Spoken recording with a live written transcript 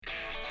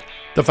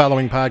The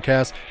following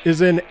podcast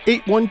is an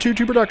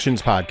 8122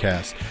 Productions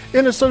podcast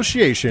in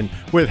association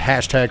with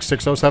hashtag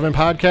 607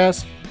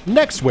 Podcast,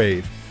 Next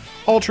Wave,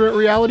 Alternate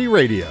Reality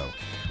Radio.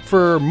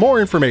 For more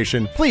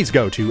information, please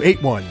go to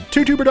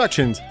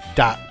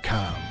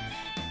 8122productions.com.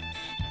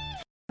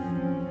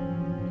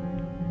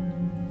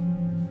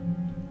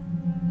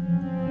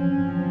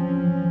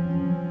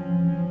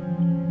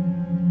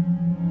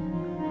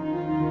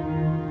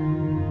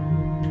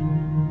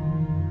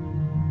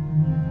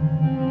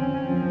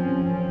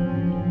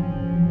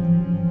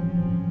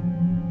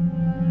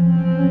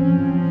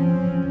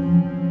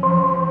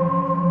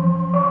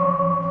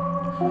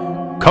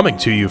 Coming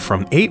to you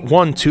from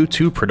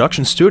 8122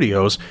 Production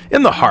Studios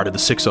in the heart of the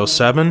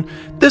 607,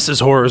 this is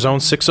Horror Zone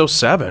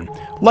 607.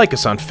 Like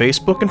us on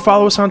Facebook and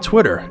follow us on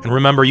Twitter. And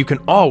remember, you can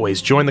always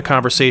join the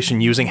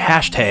conversation using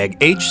hashtag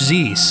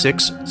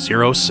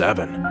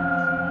HZ607.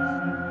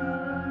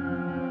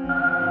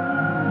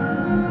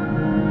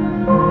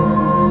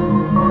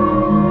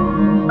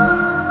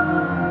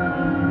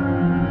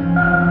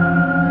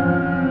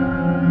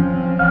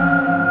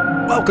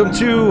 Welcome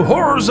to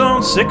Horror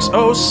Zone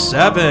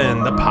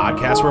 607, the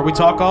podcast where we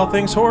talk all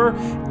things horror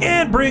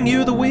and bring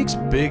you the week's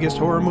biggest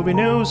horror movie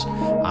news.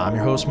 I'm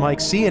your host,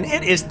 Mike C., and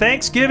it is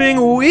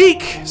Thanksgiving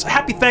week. So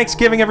happy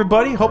Thanksgiving,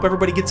 everybody. Hope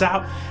everybody gets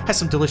out, has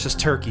some delicious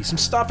turkey, some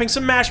stuffing,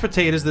 some mashed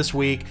potatoes this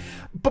week.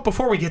 But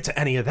before we get to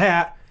any of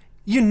that,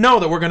 you know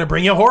that we're going to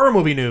bring you horror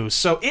movie news.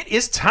 So it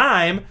is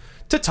time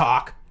to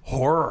talk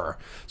horror.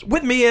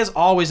 With me, as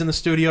always, in the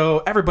studio,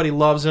 everybody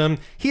loves him.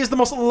 He is the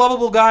most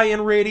lovable guy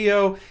in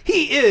radio.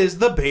 He is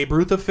the Babe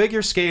Ruth of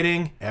figure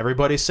skating.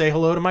 Everybody say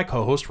hello to my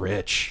co-host,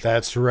 Rich.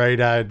 That's right.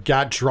 I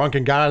got drunk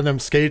and got on them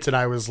skates, and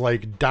I was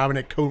like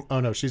Dominic Oh,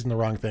 no, she's in the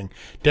wrong thing.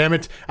 Damn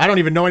it. I don't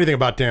even know anything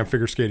about damn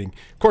figure skating.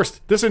 Of course,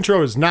 this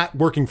intro is not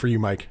working for you,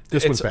 Mike.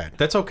 This one's bad.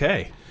 That's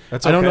okay.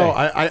 That's I okay. don't know.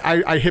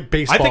 I hit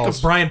baseballs. I think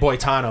of Brian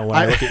Boitano when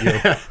I look at you.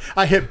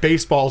 I hit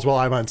baseballs while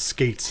I'm on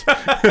skates.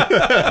 That's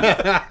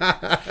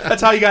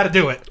how you got to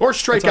do it. Or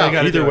strike out.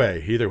 Either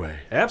way.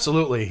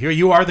 Absolutely.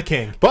 You are the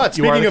king. But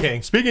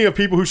king. speaking of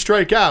people who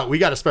strike out, we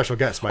got a special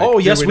guest, Mike. Oh,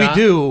 yes, we not?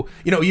 do.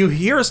 You know, you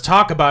hear us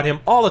talk about him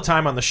all the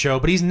time on the show,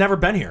 but he's never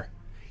been here.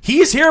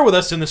 He's here with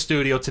us in the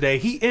studio today.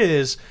 He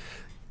is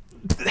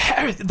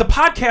the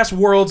podcast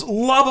world's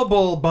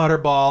lovable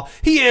butterball.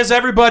 He is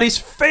everybody's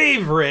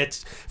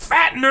favorite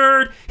fat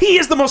nerd. He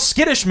is the most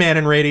skittish man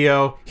in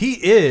radio. He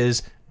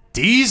is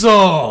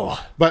Diesel.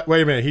 But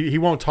wait a minute, he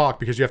won't talk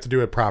because you have to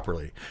do it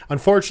properly.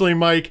 Unfortunately,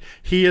 Mike,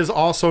 he is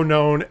also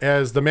known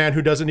as the man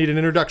who doesn't need an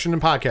introduction in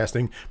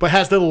podcasting, but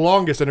has the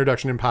longest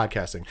introduction in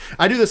podcasting.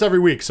 I do this every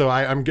week, so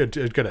I'm good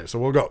at it. So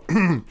we'll go.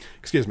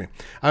 Excuse me.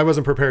 I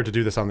wasn't prepared to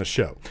do this on this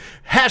show.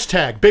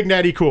 Hashtag Big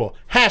Natty Cool.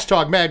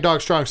 Hashtag Mad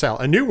Dog Strong Style.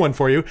 A new one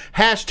for you.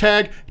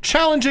 Hashtag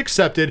Challenge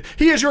Accepted.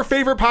 He is your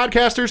favorite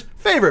podcaster's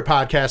favorite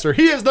podcaster.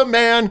 He is the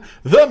man,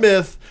 the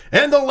myth,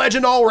 and the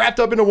legend all wrapped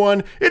up into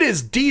one. It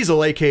is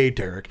Diesel, a.k.a.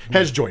 Derek,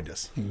 has joined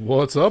us.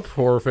 What's up,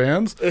 horror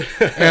fans?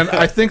 And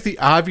I think the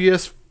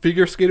obvious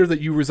figure skater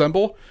that you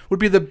resemble would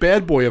be the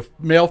bad boy of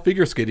male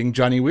figure skating,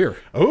 Johnny Weir.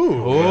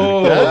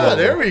 Oh, yeah,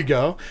 there we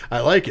go. I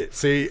like it.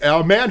 See,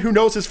 a man who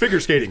knows his figure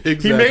skating.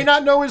 Exactly. He may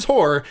not know his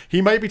horror.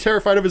 He might be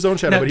terrified of his own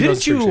shadow, Now, but he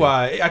knows his figure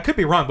skating. I could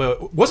be wrong,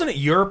 but wasn't it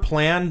your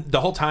plan, the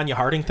whole Tanya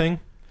Harding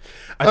thing?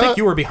 I think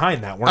you were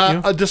behind that,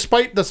 weren't you?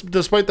 Despite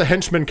the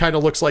henchman kind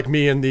of looks like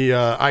me in the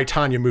I,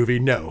 Tanya movie,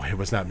 no, it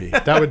was not me.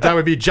 That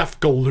would be Jeff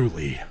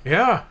Galooly.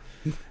 Yeah.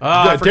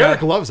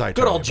 Derek loves I, Tanya.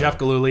 Good old Jeff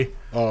Galooly.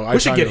 Oh, we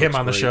should get him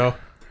on the show.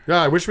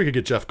 Yeah, I wish we could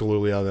get Jeff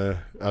Galooly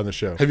on the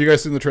show. Have you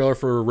guys seen the trailer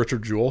for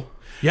Richard Jewell?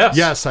 Yes.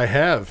 Yes, I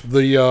have.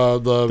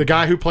 The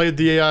guy who played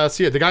the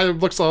guy that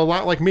looks a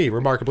lot like me,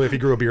 remarkably, if he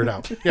grew a beard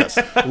out. Yes.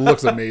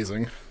 looks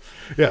amazing.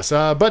 Yes,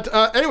 but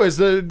anyways,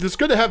 it's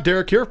good to have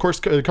Derek here, of course,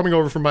 coming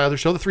over from my other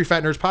show, the Three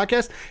Fat Nerds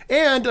Podcast.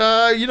 And,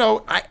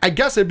 I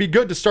guess it'd be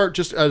good to start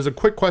just as a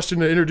quick question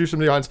to introduce him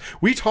to the audience.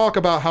 We talk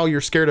about how you're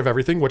scared of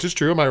everything, which is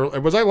true.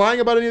 Was I lying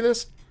about any of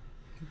this?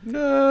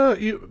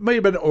 You may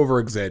have been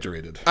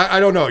over-exaggerated. I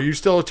don't know. You're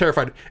still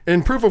terrified.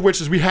 And proof of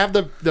which is we have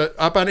the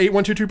up on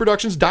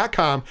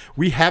 8122productions.com,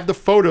 we have the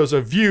photos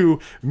of you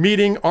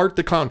meeting Art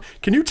the Clown.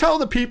 Can you tell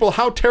the people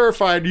how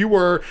terrified you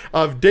were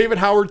of David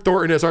Howard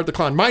Thornton as Art the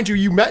Clown? Mind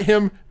you met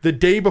him the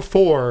day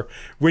before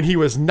when he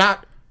was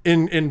not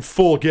in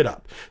full get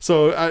up.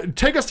 So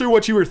take us through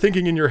what you were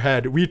thinking in your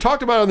head. We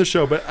talked about it on the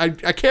show, but I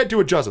can't do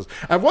it justice.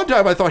 At one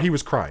time I thought he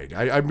was crying.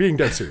 I'm being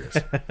dead serious.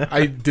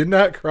 I did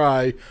not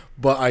cry,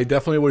 but I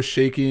definitely was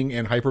shaking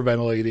and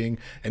hyperventilating,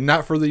 and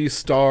not for the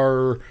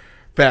star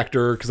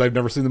factor, because I've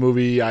never seen the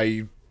movie.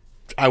 I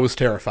was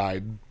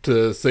terrified,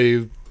 to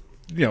say,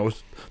 the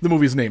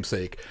movie's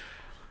namesake.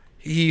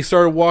 He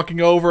started walking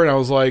over, and I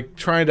was like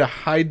trying to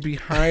hide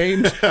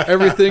behind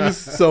everything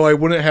so I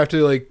wouldn't have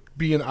to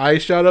be an eye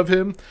shot of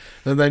him.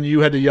 And then you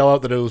had to yell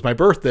out that it was my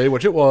birthday,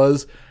 which it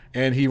was.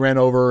 and he ran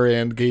over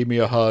and gave me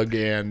a hug,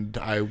 and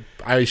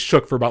I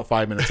shook for about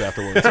 5 minutes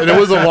afterwards. And it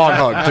was a long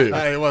hug, too.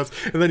 It was.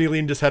 And then he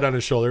leaned his head on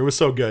his shoulder. It was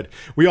so good.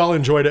 We all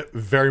enjoyed it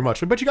very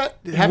much. But you got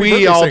happy birthday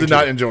We all sang did to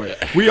not you. enjoy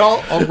it. We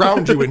all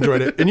around you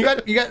enjoyed it. And you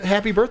got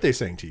happy birthday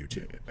sang to you,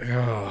 too.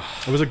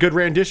 It was a good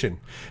rendition.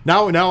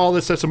 Now all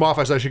this sets him off.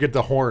 I should get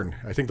the horn.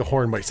 I think the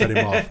horn might set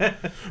him off.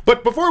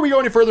 But before we go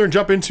any further and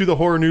jump into the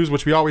horror news,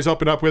 which we always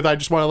open up with, I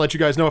just want to let you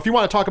guys know, if you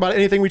want to talk about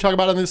anything we talk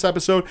about in this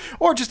episode,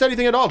 or just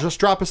anything at all, just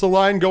drop us a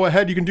line. Go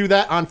ahead. You can do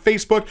that on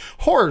Facebook,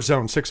 Horror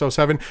Zone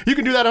 607. You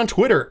can do that on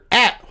Twitter,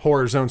 at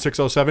Horror Zone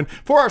 607.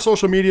 For our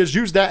social medias,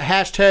 use that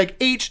hashtag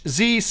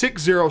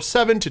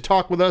HZ607 to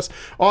talk with us.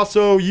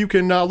 Also, you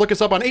can look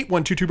us up on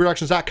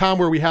 8122productions.com,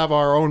 where we have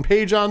our own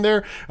page on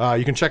there.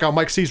 You can check out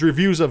Mike C's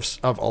reviews of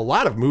a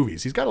lot of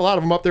movies. He's got a lot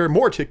of them up there,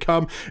 more to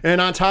come. And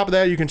on top of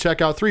that, you can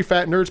check out 3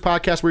 Fat Nerds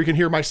podcast, where you can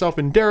hear myself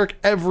and Derek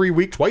every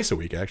week, twice a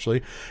week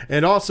actually.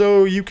 And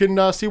also you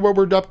can see what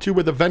we're up to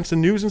with events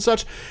and news and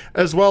such,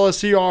 as well as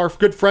see our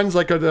good friends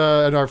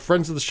and our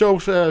friends of the show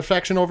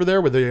faction over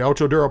there with the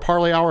Ocho Duro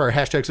Parlay Hour, our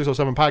hashtag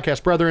 607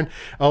 podcast brethren,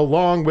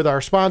 along with our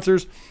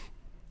sponsors.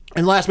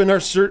 And last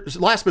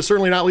but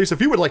certainly not least, if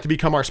you would like to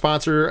become our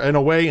sponsor in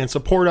a way and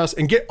support us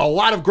and get a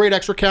lot of great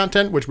extra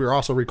content, which we're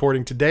also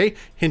recording today,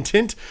 hint,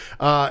 hint,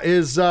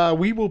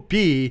 we will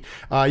be,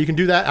 you can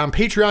do that on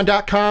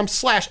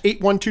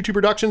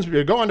patreon.com/8122productions.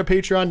 Go on to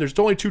Patreon. There's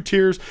only 2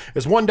 tiers.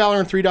 It's $1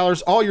 and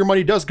 $3. All your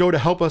money does go to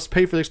help us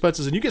pay for the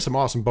expenses, and you get some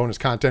awesome bonus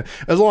content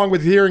along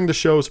with hearing the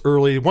shows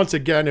early. Once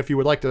again, if you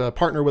would like to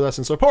partner with us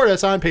and support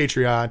us on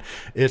Patreon,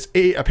 it's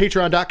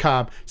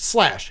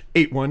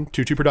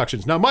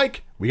patreon.com/8122productions. Now,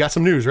 Mike, we got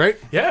some news, right?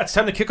 Yeah, it's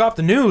time to kick off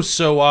the news.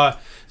 So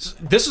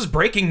this is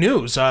breaking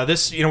news.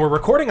 We're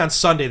recording on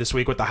Sunday this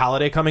week with the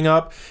holiday coming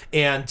up,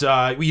 and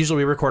we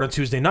usually record on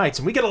Tuesday nights,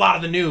 and we get a lot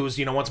of the news,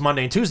 once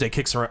Monday and Tuesday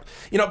kicks around.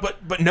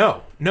 But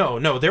no.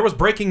 There was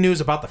breaking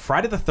news about the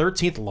Friday the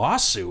 13th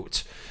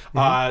lawsuit.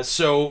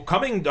 So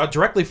coming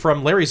directly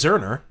from Larry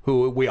Zerner,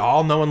 who we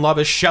all know and love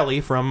as Shelley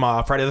from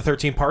Friday the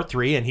 13th Part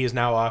 3, and he is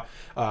now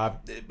an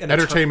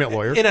entertainment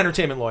lawyer. An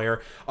entertainment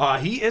lawyer.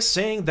 He is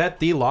saying that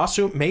the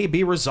lawsuit may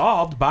be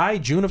resolved by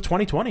June of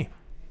 2020.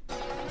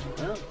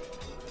 Well,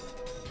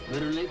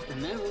 better late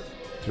than never.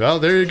 Well,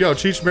 there you go.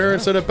 Cheech Marin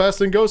said it best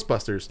in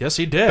Ghostbusters. Yes,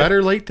 he did.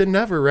 Better late than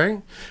never,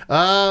 right?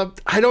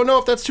 I don't know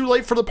if that's too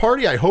late for the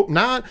party. I hope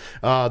not.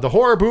 The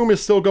horror boom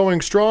is still going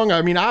strong.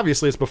 I mean,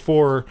 obviously, it's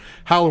before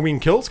Halloween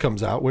Kills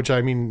comes out, which,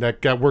 I mean,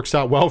 that works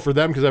out well for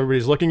them because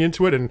everybody's looking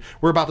into it, and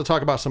we're about to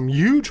talk about some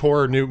huge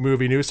horror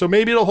movie news, so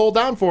maybe it'll hold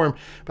down for him.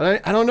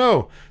 But I don't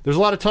know. There's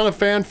a ton of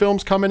fan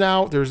films coming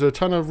out. There's a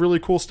ton of really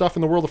cool stuff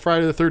in the world of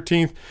Friday the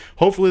 13th.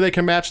 Hopefully they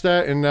can match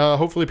that, and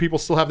hopefully people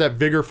still have that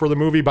vigor for the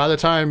movie by the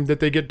time that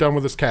they get done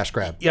with this cash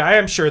grab. Yeah, I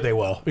am sure they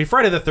will. I mean,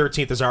 Friday the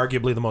 13th is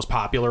arguably the most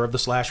popular of the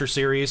slasher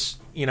series.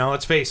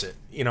 Let's face it.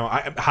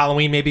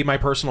 Halloween may be my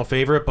personal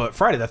favorite, but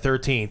Friday the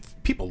 13th,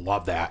 people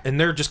love that, and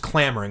they're just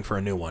clamoring for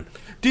a new one.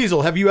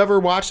 Diesel, have you ever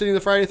watched any of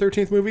the Friday the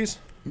 13th movies?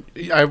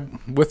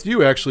 With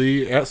you,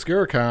 actually, at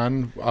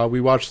Scarecon,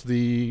 we watched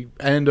the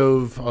end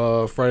of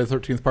Friday the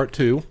 13th Part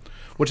 2,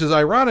 which is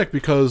ironic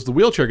because the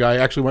wheelchair guy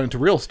actually went into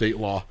real estate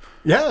law.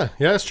 Yeah,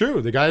 it's true.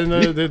 The guy in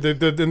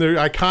the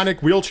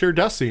iconic wheelchair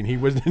death scene, he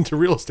went into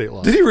real estate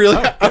law. Did he really?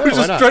 Oh, I was why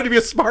just not? trying to be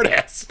a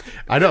smartass.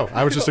 I know.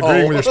 I was just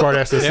agreeing with your smart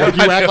assness. Like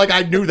you act like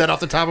I knew that off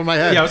the top of my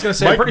head. Yeah, I was going to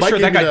say, I'm pretty sure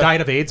that gave guy me died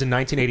of AIDS in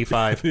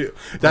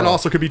 1985. That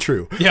also could be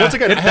true. Yeah,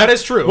 that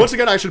is true. Once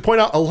again, I should point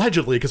out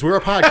allegedly because we're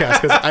a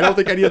podcast because I don't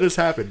think any of this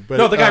happened. But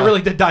No, the guy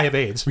really did die of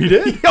AIDS. He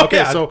did? Oh, Okay,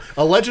 yeah. so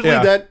allegedly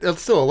Yeah.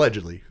 that's still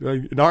allegedly.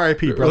 An RIP,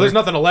 brother. Well, there's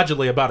nothing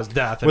allegedly about his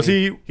death. I Was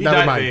mean, he? died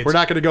Never of mind. AIDS. We're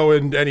not going to go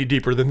in any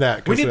deeper than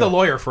that. We need the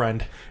lawyer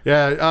friend.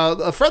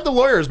 Yeah, Fred the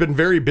lawyer has been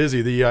very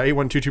busy. The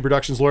 8122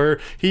 Productions lawyer.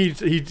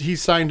 He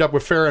signed up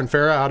with Farrah and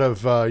Farrah out of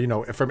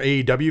from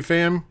AEW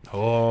fam.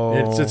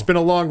 Oh, It's been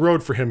a long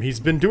road for him.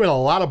 He's been doing a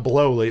lot of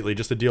blow lately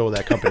just to deal with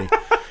that company.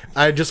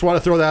 I just want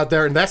to throw that out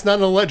there, and that's not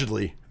an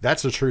allegedly.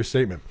 That's a true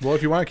statement. Well,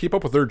 if you want to keep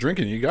up with their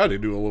drinking, you got to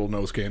do a little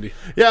nose candy.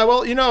 Yeah,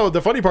 well,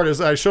 the funny part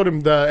is I showed him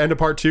the end of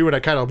part 2, and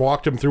I kind of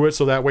walked him through it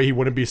so that way he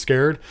wouldn't be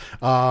scared.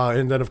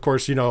 And then, of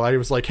course, I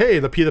was like, hey,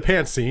 the pee the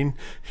pants scene,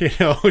 she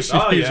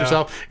pees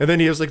herself. And then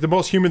he was like, the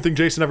most human thing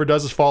Jason ever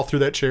does is fall through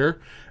that chair.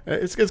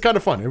 It's kind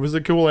of fun. It was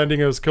a cool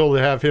ending. It was cool to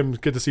have him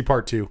get to see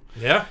part 2.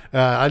 yeah.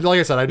 Like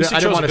I said, I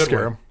didn't want to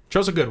scare him.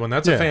 Chose a good one.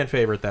 That's a fan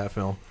favorite, that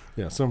film.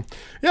 Yeah, so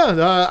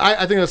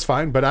I think that's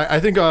fine, but I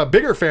think a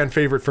bigger fan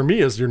favorite for me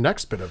is your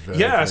next bit of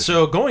information.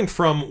 So going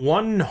from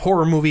one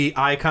horror movie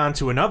icon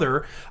to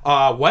another,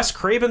 Wes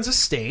Craven's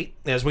estate,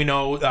 as we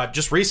know,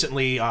 just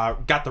recently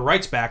got the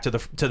rights back to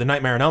the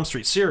Nightmare on Elm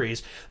Street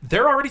series.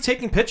 They're already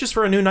taking pitches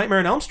for a new Nightmare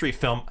on Elm Street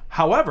film.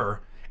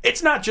 However,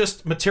 it's not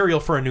just material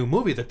for a new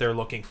movie that they're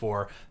looking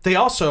for. They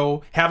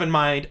also have in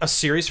mind a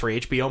series for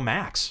HBO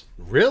Max.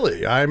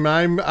 Really?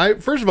 I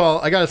first of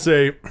all, I gotta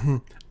say,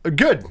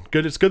 Good.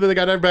 It's good that they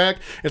got her back.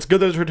 It's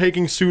good that they're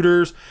taking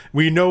suitors.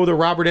 We know that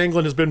Robert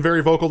Englund has been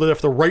very vocal that if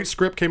the right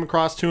script came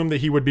across to him, that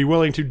he would be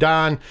willing to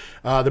don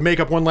the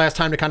makeup one last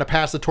time to kind of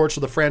pass the torch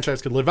so the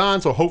franchise could live on.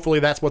 So hopefully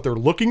that's what they're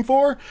looking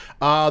for.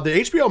 The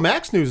HBO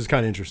Max news is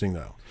kind of interesting,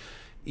 though.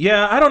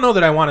 Yeah, I don't know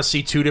that I want to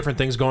see two different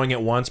things going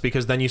at once,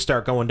 because then you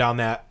start going down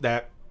that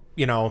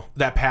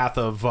path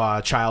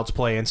of Child's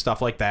Play and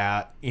stuff like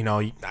that.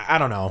 I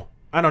don't know.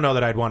 I don't know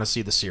that I'd want to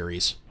see the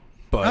series.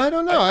 But I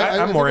don't know.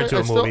 I'm more into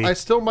a movie. I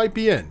still might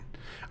be in.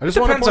 I just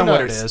want to Depends point on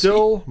out what it I is.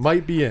 still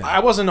might be in. I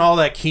wasn't all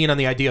that keen on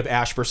the idea of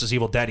Ash vs.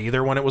 Evil Dead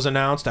either when it was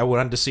announced. I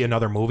wanted to see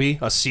another movie,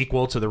 a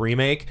sequel to the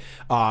remake.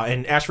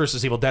 And Ash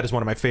vs. Evil Dead is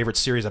one of my favorite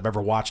series I've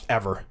ever watched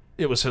ever.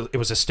 It was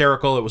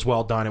hysterical. It was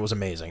well done. It was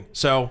amazing.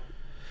 So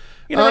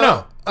you never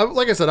know.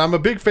 Like I said, I'm a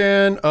big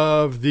fan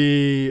of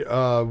the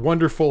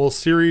wonderful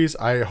series.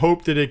 I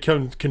hope that it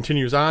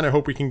continues on. I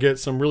hope we can get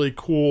some really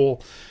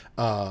cool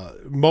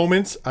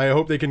moments. I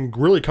hope they can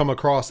really come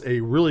across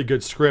a really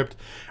good script.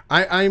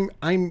 I'm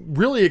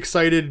really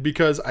excited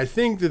because I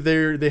think that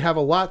they have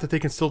a lot that they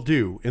can still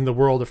do in the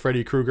world of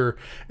Freddy Krueger,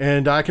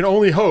 and I can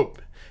only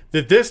hope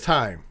that this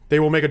time they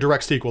will make a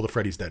direct sequel to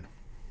Freddy's Dead.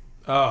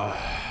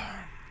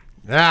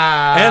 And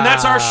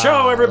that's our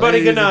show, everybody.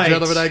 Ladies Good night. and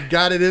gentlemen, I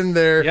got it in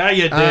there. Yeah,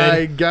 you did.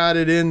 I got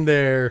it in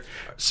there.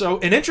 So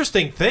an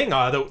interesting thing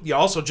that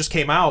also just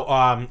came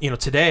out,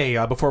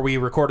 today before we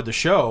recorded the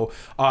show.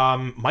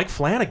 Mike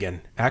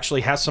Flanagan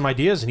actually has some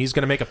ideas, and he's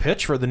going to make a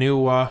pitch for the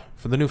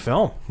new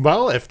film.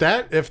 Well, if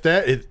that's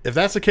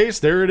the case,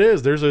 there it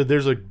is. There's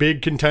a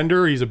big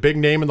contender. He's a big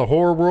name in the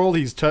horror world.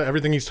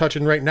 Everything he's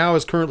touching right now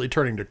is currently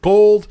turning to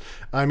gold.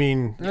 I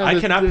mean,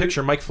 I cannot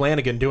picture Mike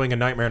Flanagan doing a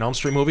Nightmare on Elm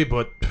Street movie,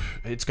 but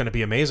it's going to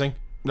be amazing.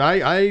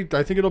 I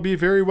think it'll be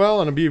very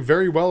well, and it'll be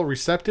very well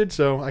received.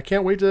 So I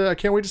can't wait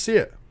to see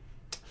it.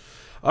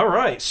 All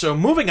right, so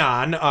moving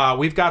on,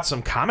 we've got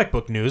some comic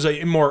book news,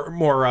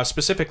 more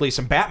specifically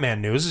some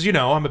Batman news. As you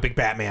know, I'm a big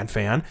Batman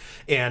fan,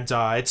 and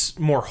it's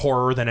more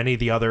horror than any of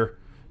the other,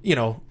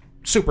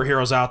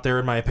 superheroes out there,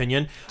 in my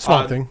opinion.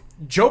 Swamp Thing.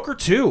 Joker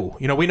 2.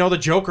 We know the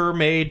Joker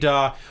made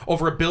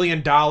over $1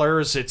 billion.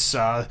 It's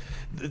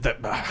the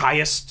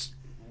highest...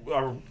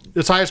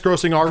 It's highest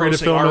grossing R-rated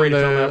film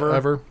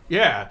ever.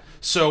 Yeah.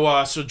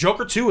 So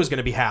Joker 2 is going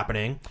to be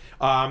happening.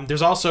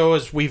 There's also,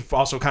 as we've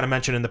also kind of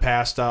mentioned in the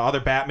past, other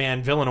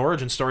Batman villain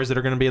origin stories that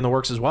are going to be in the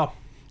works as well.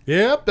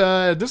 Yep.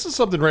 This is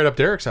something right up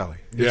Derek's alley.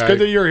 It's good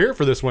that you're here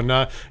for this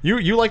one.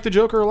 You like the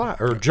Joker a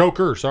lot. Or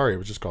Joker, sorry. It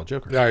was just called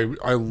Joker. Yeah,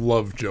 I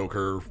love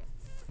Joker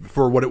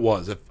for what it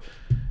was. If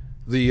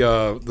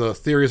the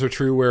theories are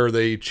true where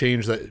they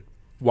changed that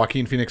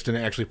Joaquin Phoenix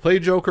didn't actually play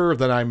Joker,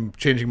 then I'm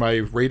changing my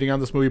rating on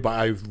this movie, but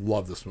I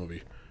love this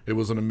movie. It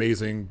was an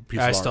amazing piece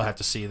of art. I still have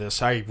to see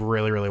this. I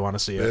really, really want to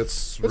see it.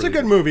 It's a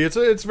good movie.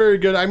 It's very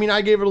good. I mean,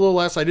 I gave it a little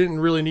less. I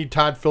didn't really need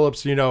Todd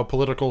Phillips,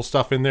 political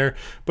stuff in there.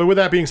 But with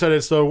that being said,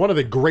 it's one of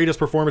the greatest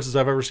performances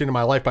I've ever seen in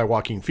my life by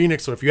Joaquin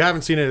Phoenix. So if you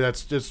haven't seen it,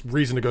 that's just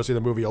reason to go see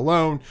the movie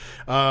alone.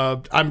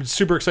 I'm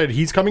super excited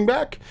he's coming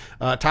back.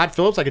 Todd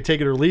Phillips, I could take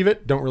it or leave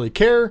it. Don't really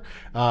care.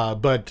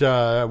 But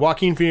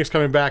Joaquin Phoenix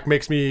coming back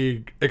makes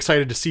me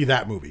excited to see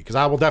that movie, because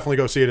I will definitely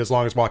go see it as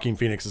long as Joaquin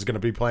Phoenix is going to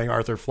be playing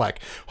Arthur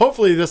Fleck.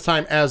 Hopefully this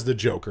time as the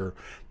Joker.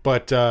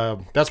 But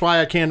that's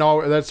why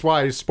that's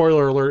why,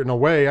 spoiler alert in a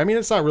way. I mean,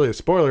 it's not really a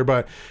spoiler,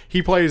 but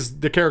he plays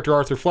the character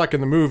Arthur Fleck in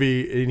the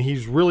movie, and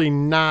he's really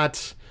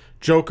not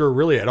Joker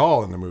really at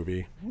all in the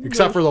movie,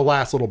 except for the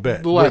last little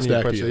bit. The last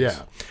act,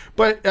 yeah.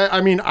 But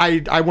I mean,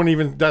 I wouldn't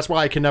even. That's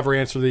why I can never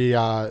answer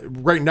the.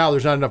 Right now,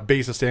 there's not enough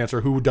basis to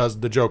answer who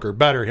does the Joker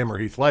better, him or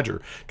Heath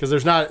Ledger, because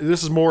there's not.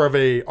 This is more of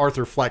a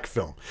Arthur Fleck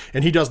film,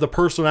 and he does the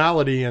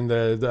personality and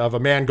of a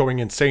man going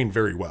insane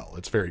very well.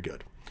 It's very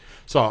good.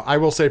 So I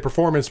will say,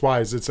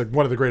 performance-wise, it's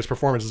one of the greatest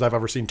performances I've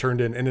ever seen turned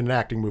in an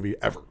acting movie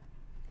ever.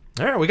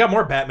 All right, we got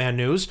more Batman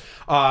news.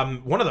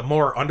 One of the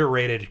more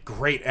underrated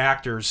great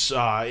actors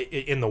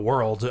in the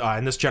world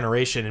in this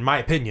generation, in my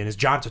opinion, is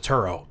John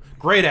Turturro.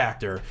 Great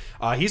actor.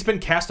 He's been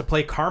cast to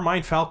play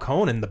Carmine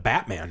Falcone in The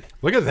Batman.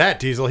 Look at that,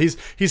 Diesel. He's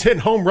hitting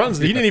home runs.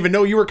 He didn't even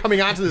know you were coming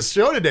onto this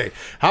show today.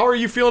 How are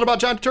you feeling about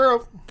John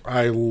Turturro?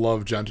 I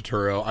love John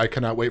Turturro. I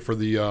cannot wait for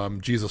the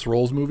Jesus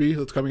Rolls movie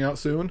that's coming out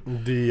soon.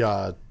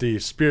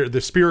 The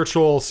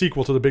spiritual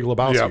sequel to The Big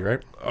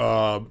Lebowski,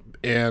 right?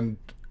 And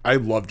I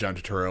love John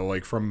Turturro.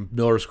 Like, from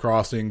Miller's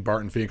Crossing,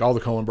 Barton Fink, all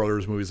the Coen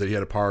Brothers movies that he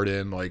had a part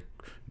in. Like,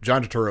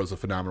 John Turturro is a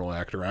phenomenal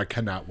actor. I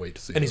cannot wait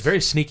to see. And he's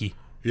very sneaky.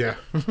 Yeah.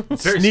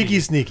 Sneaky,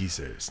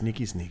 sir.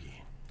 Sneaky.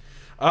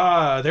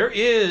 There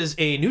is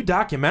a new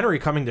documentary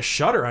coming to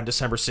Shudder on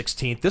December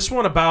 16th. This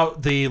one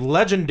about the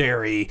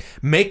legendary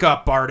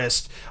makeup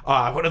artist,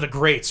 one of the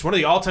greats, one of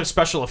the all-time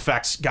special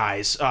effects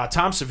guys,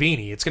 Tom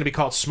Savini. It's going to be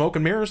called Smoke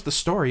and Mirrors, the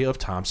story of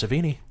Tom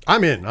Savini.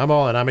 I'm in. I'm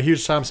all in. I'm a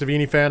huge Tom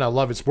Savini fan. I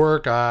love his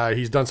work.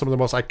 He's done some of the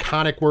most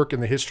iconic work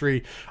in the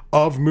history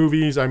of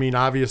movies. I mean,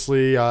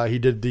 obviously, he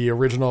did the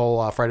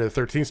original Friday the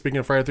 13th. Speaking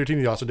of Friday the 13th,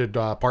 he also did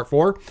Part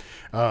 4.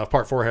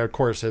 Part 4, of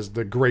course, has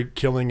the great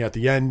killing at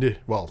the end.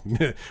 Well,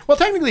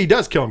 technically he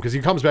does kill him because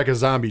he comes back as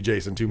zombie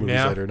Jason 2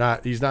 movies later.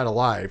 He's not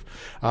alive.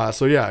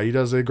 So, yeah, he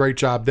does a great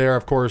job there.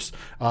 Of course,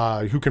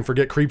 who can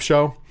forget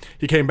Creepshow?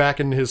 He came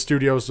back in his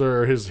studios,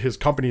 or his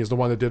company is the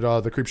one that did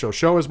the Creepshow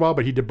show as well,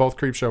 but he did both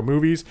Creepshow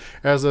movies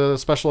as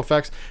special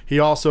effects. He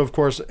also, of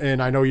course,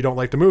 and I know you don't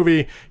like the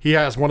movie, he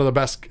has one of the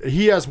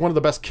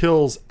best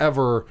kills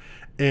ever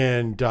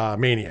in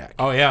Maniac.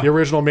 Oh, yeah. The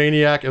original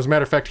Maniac. As a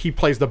matter of fact, he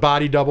plays the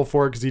body double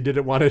for it because he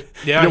didn't want to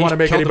Yeah, didn't want to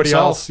make killed anybody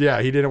himself. else.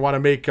 Yeah, he didn't want to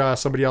make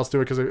somebody else do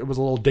it because it was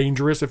a little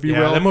dangerous, if you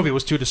Yeah, will. that movie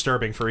was too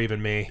disturbing for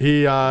even me.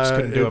 He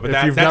couldn't do it, but if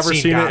that you've never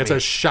scene seen got it, it's me. a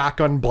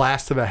shotgun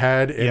blast to the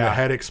head, and Yeah. the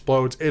head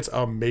explodes. It's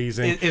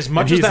amazing. As And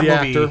much as he's that the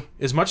movie, actor.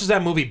 as much as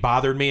that movie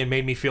bothered me and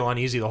made me feel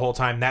uneasy the whole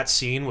time, that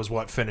scene was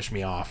what finished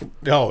me off.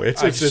 No,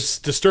 it's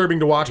disturbing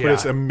to watch, but Yeah.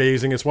 it's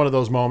amazing. It's one of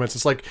those moments.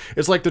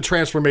 It's like the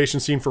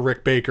transformation scene for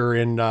Rick Baker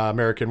in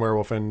American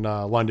Werewolf in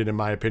London, in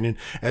my opinion.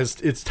 As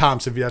it's Tom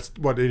Savini. That's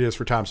what it is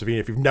for Tom Savini.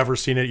 If you've never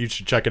seen it, you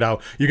should check it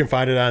out. You can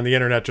find it on the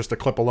internet, just a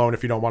clip alone,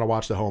 if you don't want to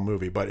watch the whole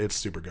movie. But it's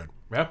super good.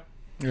 Yeah.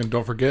 And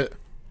don't forget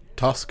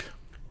Tusk.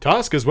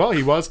 Tusk as well.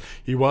 He was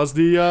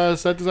the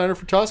set designer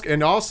for Tusk,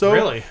 and also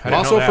Really? I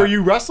didn't know for that.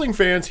 you wrestling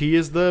fans, he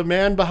is the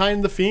man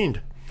behind the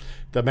Fiend.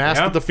 The mask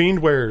Yeah. that the Fiend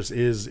wears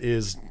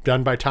is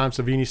done by Tom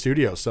Savini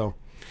Studios. So.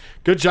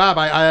 Good job.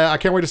 I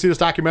can't wait to see this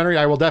documentary.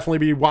 I will definitely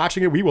be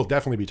watching it. We will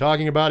definitely be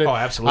talking about it. Oh,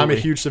 absolutely. I'm a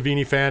huge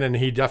Savini fan, and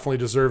he definitely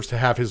deserves to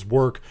have his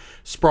work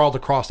sprawled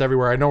across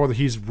everywhere. I know that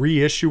he's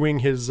reissuing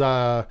his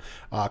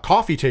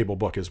coffee table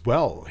book as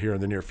well here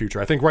in the near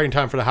future. I think right in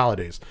time for the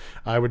holidays.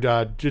 I would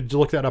did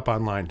look that up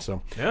online.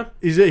 So Yeah.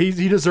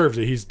 he deserves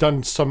it. He's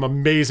done some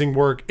amazing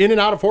work in and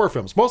out of horror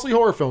films, mostly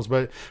horror films,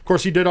 but of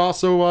course he did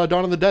also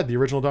Dawn of the Dead, the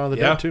original Dawn of the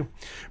Yeah. Dead too.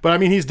 But I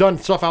mean, he's done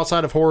stuff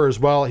outside of horror as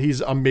well.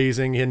 He's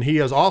amazing, and he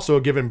has also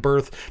given birth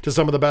to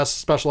some of the best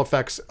special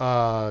effects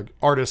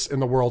artists in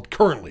the world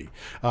currently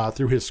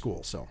through his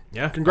school. So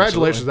Yeah,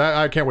 congratulations.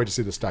 I can't wait to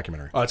see this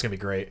documentary. Oh, it's going to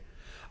be great.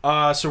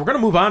 So we're going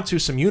to move on to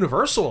some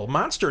Universal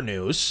monster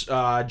news.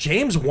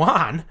 James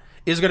Wan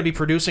is going to be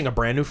producing a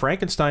brand new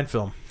Frankenstein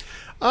film.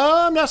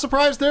 I'm not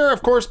surprised there.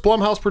 Of course,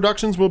 Blumhouse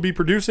Productions will be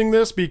producing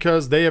this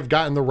because they have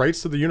gotten the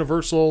rights to the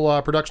Universal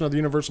production of the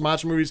Universal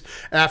monster movies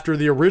after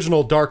the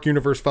original Dark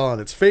Universe fell on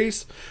its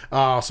face.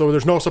 So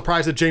there's no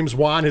surprise that James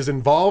Wan is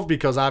involved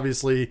because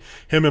obviously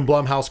him and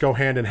Blumhouse go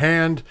hand in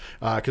hand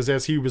because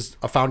as he was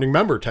a founding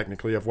member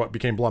technically of what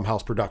became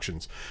Blumhouse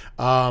Productions.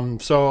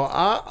 So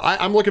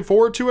I'm looking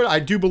forward to it.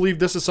 I do believe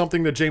this is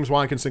something that James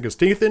Wan can sink his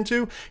teeth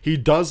into. He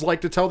does like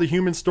to tell the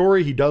human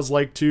story. He does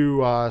like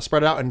to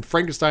spread it out, and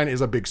Frankenstein is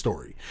a big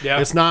story. Yeah.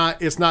 It's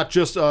not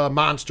just a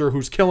monster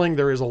who's killing.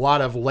 There is a lot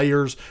of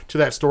layers to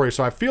that story.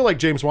 So I feel like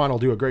James Wan will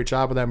do a great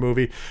job with that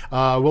movie.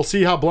 We'll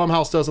see how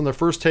Blumhouse does on their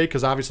first take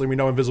because obviously we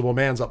know Invisible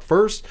Man's up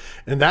first,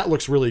 and that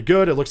looks really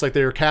good. It looks like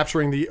they are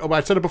capturing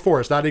I said it before.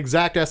 It's not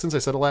exact essence. I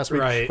said it last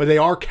week, Right. but they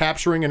are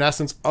capturing an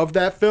essence of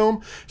that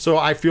film. So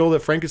I feel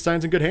that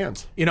Frankenstein's in good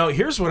hands. You know,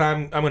 here's what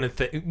I'm going to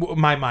think.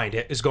 My mind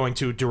is going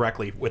to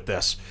directly with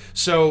this.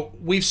 So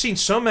we've seen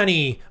so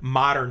many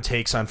modern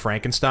takes on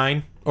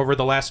Frankenstein over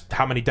the last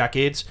how many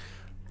decades.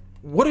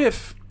 What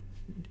if,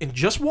 and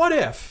just what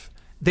if,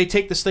 they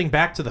take this thing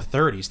back to the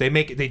 30s?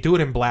 They do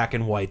it in black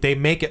and white. They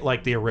make it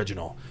like the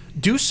original.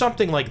 Do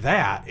something like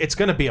that. It's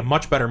going to be a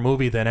much better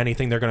movie than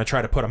anything they're going to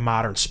try to put a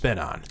modern spin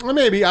on. Well,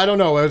 maybe, I don't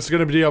know. It's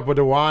going to be up with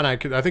Wan. I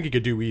think he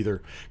could do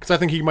either because I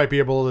think he might be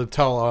able to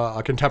tell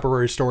a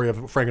contemporary story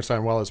of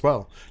Frankenstein well as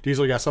well.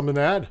 Diesel, you got something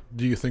to add?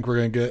 Do you think we're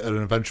going to get an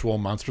eventual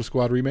Monster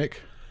Squad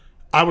remake?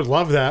 I would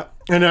love that,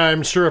 and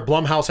I'm sure if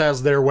Blumhouse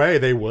has their way,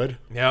 they would.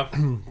 Yeah.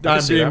 I'm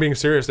being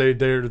serious. Their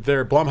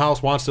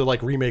Blumhouse wants to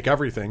like remake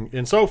everything,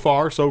 and so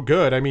far so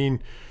good. I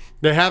mean,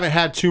 they haven't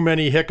had too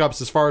many hiccups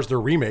as far as their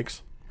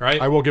remakes. Right.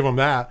 I will give them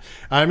that.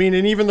 I mean,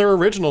 and even their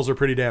originals are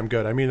pretty damn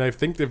good. I mean, I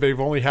think that they've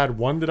only had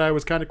one that I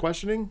was kind of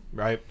questioning.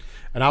 Right.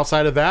 And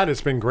outside of that,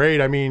 it's been great.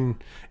 I mean,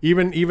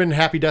 even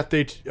Happy Death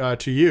Day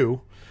to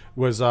You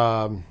was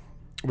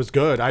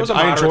good. I was a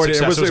moderate enjoyed it.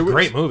 success. It was a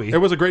great movie. It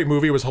was a great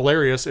movie. It was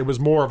hilarious. It was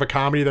more of a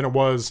comedy than it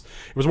was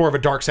more of a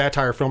dark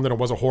satire film than it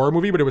was a horror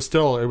movie, but it was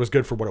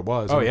good for what it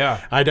was. Oh, And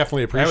yeah. I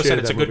definitely I appreciate always said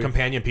it's that a good movie.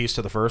 companion piece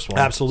to the first one.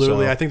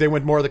 Absolutely. So- I think they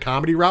went more of the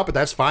comedy route, but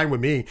that's fine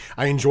with me.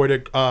 I enjoyed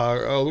it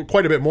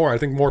quite a bit more. I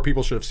think more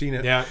people should have seen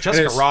it. Yeah, And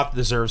Jessica it's- Roth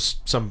deserves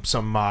some.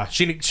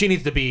 She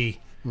needs to be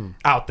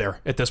out there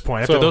at this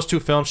point. After So- those two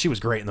films, she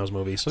was great in those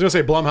movies. I was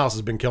gonna say Blumhouse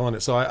has been killing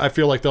it, so I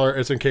feel like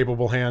it's in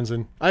capable hands,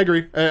 and I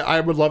agree. I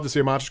would love to see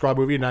a Monster Squad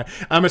movie, and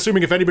I'm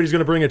assuming if anybody's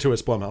gonna bring it to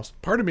us, Blumhouse.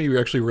 Part of me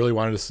actually really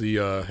wanted to see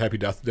Happy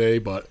Death Day,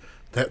 but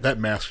that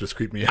mask just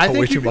creeped me I out think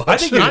way too you'd be- much. I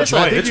think you'd Honestly,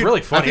 enjoy I it. think It's you'd-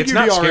 really funny. I think It's you'd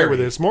not be all right scary. with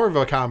it. It's more of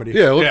a comedy.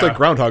 Yeah, it looked Yeah. like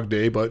Groundhog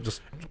Day, but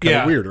just kind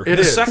of weirder. It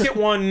the is. second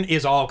one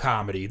is all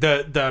comedy.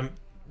 The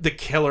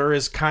killer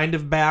is kind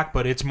of back,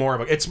 but it's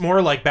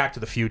more like Back to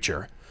the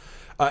Future.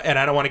 and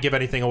I don't want to give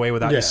anything away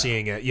without you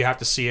seeing it. You have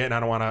to see it, and I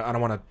don't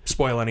want to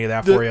spoil any of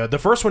that for you. The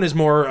first one is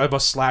more of a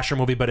slasher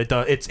movie, but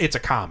it's a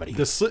comedy.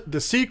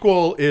 The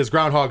sequel is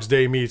Groundhog's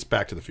Day meets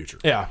Back to the Future.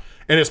 Yeah.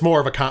 And it's more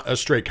of a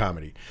straight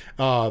comedy.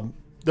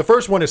 The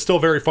first one is still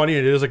very funny.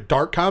 And it is a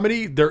dark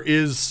comedy. There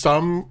is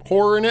some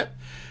horror in it,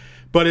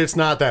 but it's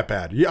not that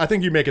bad. I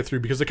think you make it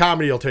through because the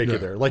comedy will take you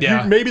there. Like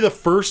maybe the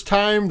first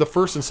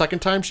and second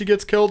time she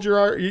gets killed,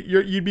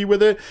 you'd be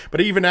with it.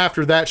 But even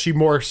after that, she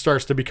more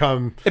starts to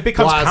become blasé.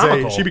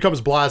 Comical. She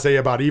becomes blasé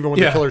about it. Even when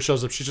the killer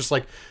shows up, she's just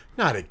like,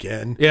 not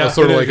again. Yeah,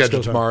 sort of like Edge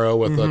of Tomorrow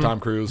with Tom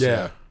Cruise.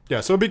 Yeah,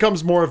 so it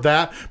becomes more of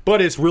that,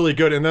 but it's really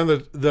good. And then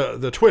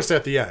the twist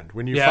at the end,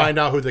 when you find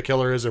out who the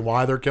killer is and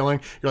why they're killing,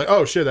 you're like,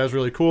 oh shit, that's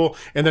really cool.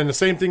 And then the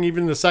same thing,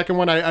 even in the second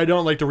one, I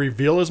don't like to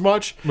reveal as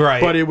much,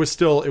 right?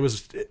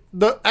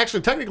 But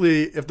actually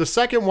technically, if the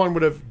second one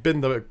would have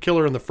been the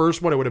killer in the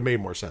first one, it would have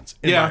made more sense,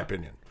 in my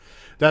opinion.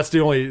 That's the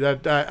only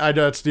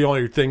that's the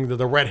only thing,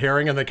 the red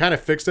herring, and they kind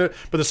of fixed it.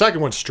 But the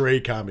second one's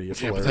straight comedy. It's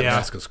hilarious. That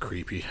mask is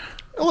creepy.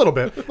 A little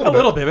bit, a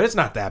little bit, but it's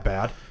not that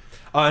bad.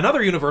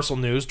 Another Universal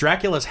news,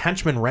 Dracula's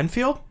henchman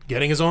Renfield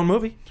getting his own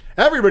movie.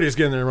 Everybody's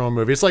getting their own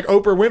movie. It's like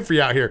Oprah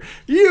Winfrey out here.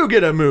 You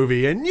get a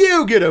movie, and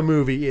you get a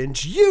movie,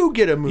 and you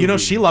get a movie. You know,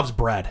 she loves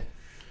bread.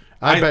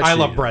 I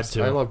love bread,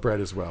 too. I love bread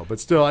as well. But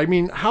still, I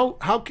mean, how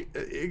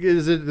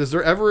is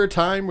there ever a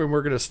time when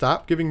we're going to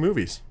stop giving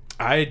movies?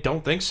 I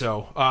don't think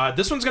so.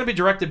 This one's going to be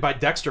directed by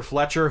Dexter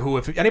Fletcher, who,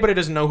 if anybody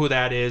doesn't know who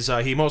that is,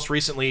 he most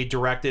recently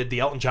directed the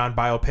Elton John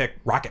biopic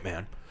Rocket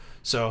Man.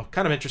 So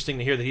kind of interesting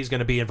to hear that he's going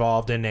to be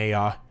involved in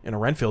a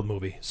Renfield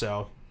movie.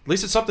 So at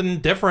least it's something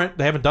different.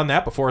 They haven't done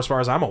that before, as far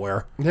as I'm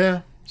aware.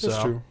 Yeah,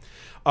 that's true.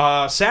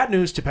 Sad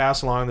news to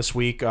pass along this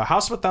week.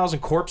 House of a Thousand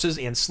Corpses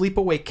and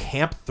Sleepaway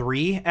Camp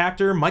 3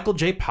 actor Michael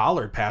J.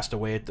 Pollard passed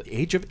away at the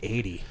age of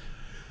 80.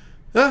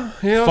 Fun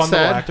little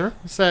sad actor.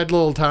 Sad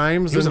little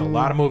times. He was in a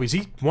lot of movies.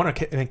 He won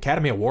an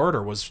Academy Award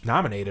or was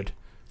nominated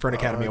for an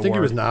Academy Award. I think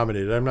he was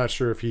nominated. I'm not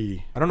sure if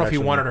he... I don't know if he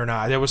won it or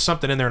not. There was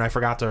something in there, and I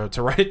forgot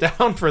to write it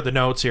down for the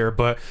notes here.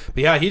 But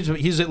yeah,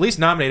 he's at least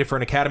nominated for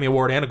an Academy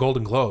Award and a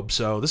Golden Globe.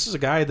 So this is a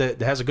guy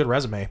that has a good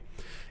resume.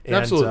 And,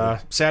 absolutely.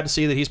 Sad to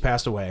see that he's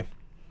passed away.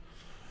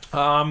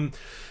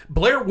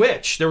 Blair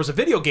Witch. There was a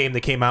video game that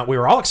came out. We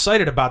were all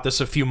excited about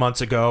this a few months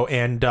ago,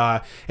 and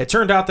it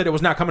turned out that it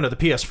was not coming to the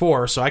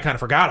PS4, so I kind of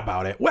forgot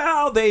about it.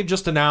 Well, they've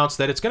just announced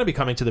that it's going to be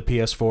coming to the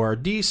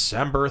PS4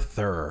 December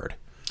 3rd.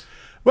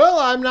 Well,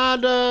 I'm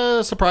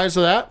not surprised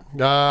at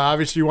that.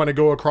 Obviously, you want to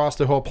go across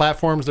the whole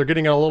platforms. They're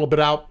getting it a little bit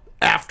out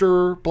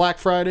after Black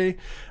Friday.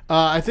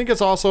 I think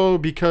it's also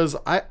because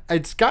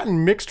it's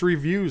gotten mixed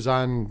reviews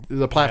on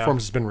the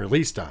platforms it's been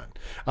released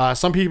on.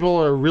 Some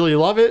people really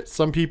love it.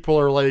 Some people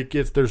are like,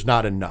 there's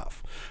not enough.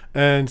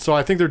 And so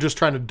I think they're just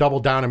trying to double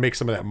down and make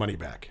some of that money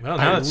back. Well,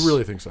 I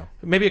really think so.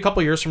 Maybe a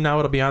couple years from now,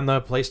 it'll be on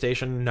the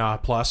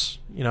PlayStation Plus.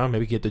 You know,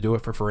 maybe get to do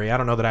it for free. I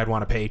don't know that I'd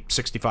want to pay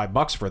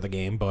 $65 for the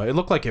game, but it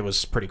looked like it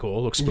was pretty cool.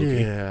 It looks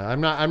spooky. Yeah,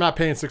 I'm not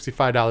paying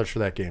 $65 for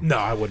that game. No,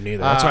 I wouldn't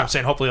either. That's why I'm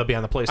saying hopefully it'll be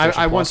on the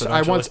PlayStation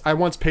Plus. I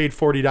once paid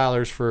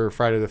 $40 for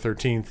Friday the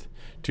 13th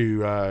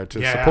to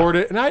support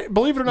it, and I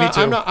believe it or not,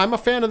 I'm a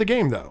fan of the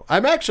game though. I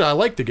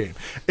like the game.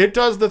 It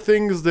does the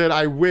things that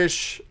I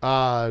wish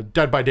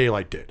Dead by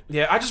Daylight did.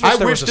 Yeah, I just wish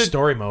there was a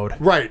story mode.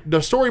 Right,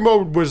 the story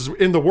mode was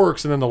in the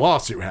works, and then the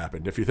lawsuit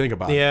happened. If you think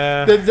about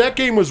it, that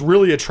game was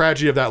really a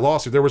tragedy of that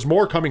lawsuit. There was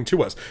more coming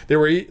to us. They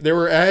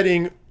were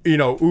adding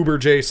Uber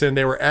Jason.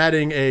 They were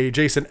adding a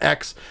Jason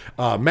X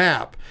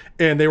map.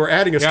 And they were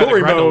adding a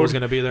story mode. Was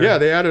going to be there. Yeah,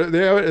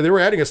 they were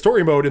adding a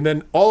story mode, and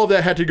then all of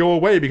that had to go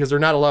away because they're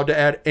not allowed to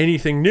add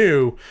anything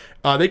new.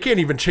 They can't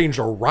even change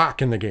a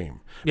rock in the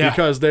game. Yeah.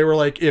 Because they were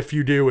like, if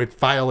you do, it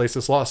violates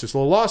this lawsuit. So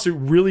the lawsuit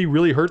really,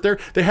 really hurt there.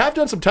 They have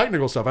done some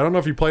technical stuff. I don't know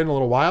if you played in a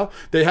little while.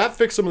 They have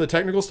fixed some of the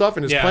technical stuff,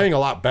 and it's playing a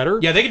lot better.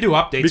 Yeah, they can do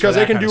updates because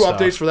they can do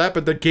updates for that.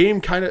 But the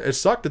game it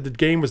sucked that the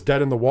game was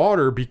dead in the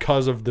water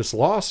because of this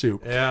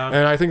lawsuit. Yeah,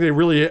 and I think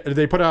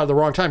they put it out at the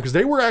wrong time because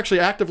they were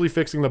actually actively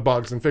fixing the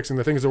bugs and fixing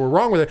the things that were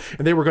wrong with it,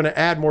 and they were going to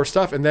add more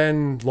stuff, and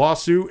then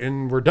lawsuit,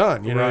 and we're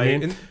done. You know what I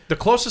mean? And the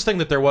closest thing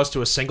that there was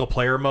to a single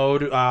player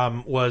mode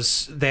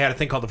was they had a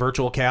thing called the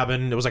Virtual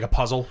Cabin. It was like a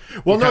puzzle.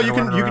 Well, no, you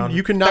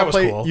can now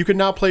play. Cool. You can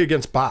now play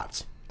against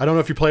bots. I don't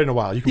know if you played in a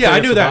while. You can I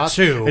play knew that bots,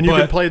 too. And you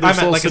can play these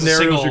little like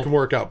scenarios you can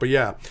work out. But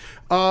yeah,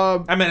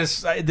 I mean,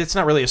 it's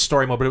not really a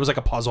story mode, but it was like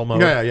a puzzle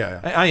mode.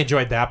 Yeah. I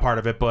enjoyed that part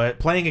of it, but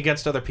playing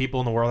against other people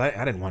in the world,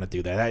 I didn't want to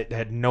do that. That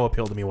had no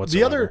appeal to me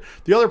whatsoever.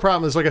 The other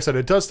problem is, like I said,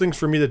 it does things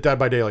for me that Dead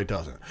by Daylight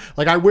doesn't.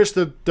 Like I wish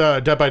that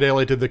Dead by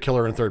Daylight did the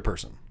killer in third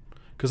person.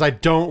 Because I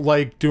don't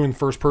like doing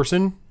first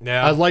person.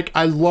 Yeah.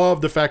 I love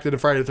the fact that in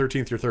Friday the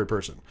 13th you're third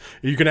person.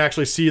 You can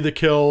actually see the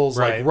kills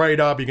like right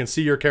up. You can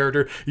see your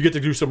character. You get to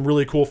do some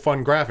really cool,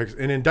 fun graphics.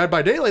 And in Dead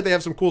by Daylight they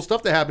have some cool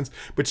stuff that happens,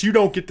 but you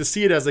don't get to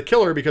see it as a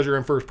killer because you're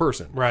in first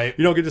person. Right.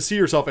 You don't get to see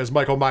yourself as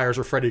Michael Myers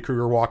or Freddy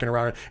Krueger walking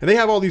around. And they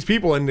have all these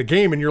people in the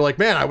game, and you're like,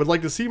 man, I would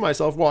like to see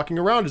myself walking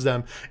around as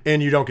them.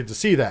 And you don't get to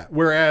see that.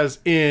 Whereas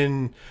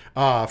in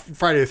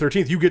Friday the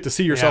 13th, you get to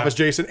see yourself as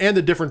Jason and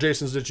the different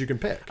Jasons that you can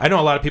pick. I know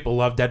a lot of people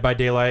love Dead by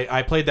Daylight Daylight.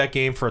 I played that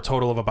game for a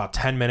total of about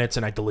 10 minutes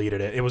and I deleted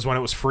it. It was when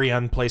it was free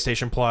on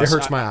PlayStation Plus. It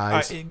hurts my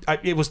eyes.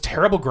 It was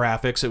terrible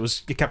graphics.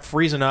 It kept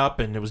freezing up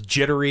and it was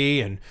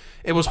jittery and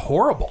it was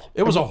horrible.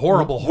 It was a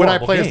horrible When I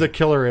play game. as the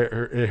killer,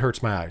 it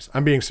hurts my eyes.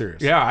 I'm being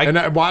serious. Yeah, and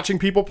I'm watching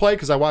people play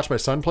because I watch my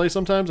son play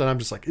sometimes, and I'm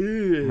just like,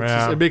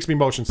 it makes me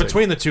motion sick.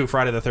 Between the two,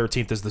 Friday the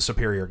 13th is the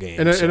superior game.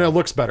 And it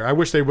looks better. I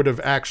wish they would have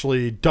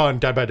actually done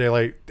Dead by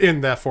Daylight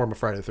in that form of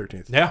Friday the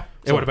 13th. Yeah,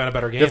 it would have been a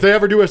better game. If they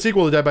ever do a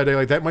sequel to Dead by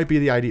Daylight, that might be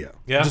the idea.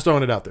 Yeah. Just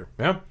throwing it out there.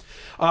 Yeah.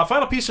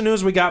 Final piece of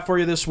news we got for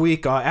you this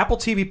week. Apple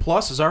TV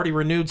Plus has already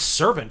renewed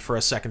Servant for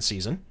a second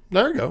season.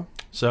 There you go.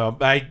 So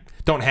I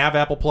don't have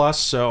Apple Plus,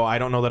 so I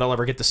don't know that I'll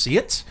ever get to see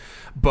it.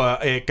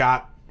 But it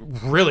got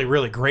really,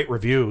 really great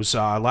reviews.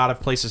 A lot of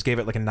places gave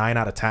it like a 9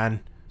 out of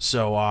 10.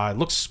 So it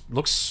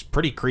looks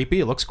pretty creepy.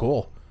 It looks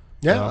cool.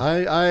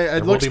 Yeah,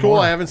 it looks cool. more.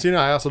 I haven't seen it.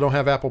 I also don't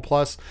have Apple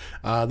Plus.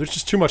 There's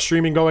just too much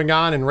streaming going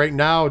on, and right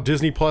now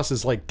Disney Plus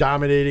is like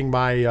dominating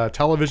my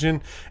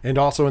television, and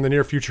also in the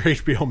near future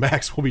HBO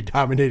Max will be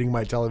dominating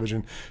my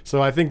television.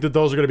 So I think that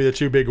those are going to be the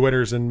two big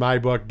winners in my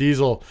book.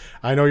 Diesel,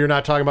 I know you're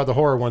not talking about the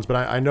horror ones, but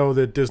I know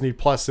that Disney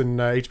Plus and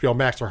HBO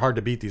Max are hard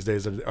to beat these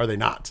days. Are they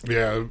not?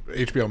 Yeah,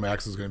 HBO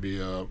Max is going to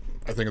be.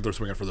 I think if they're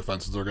swinging for the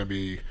fences, they're going to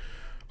be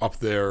up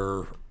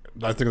there.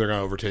 I think they're going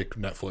to overtake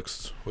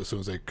Netflix as soon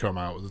as they come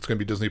out. It's going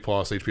to be Disney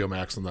Plus, HBO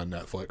Max, and then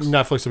Netflix.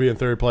 Netflix will be in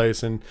third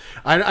place, and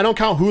I don't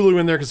count Hulu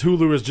in there because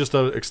Hulu is just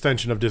an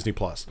extension of Disney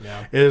Plus.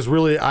 Yeah. It is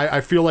really,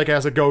 I feel like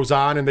as it goes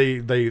on and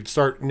they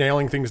start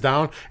nailing things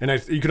down, and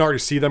you can already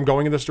see them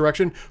going in this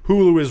direction,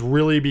 Hulu is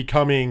really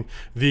becoming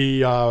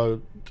the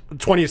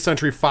 20th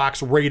Century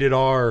Fox rated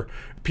R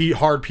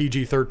hard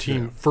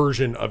PG-13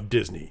 version of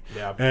Disney.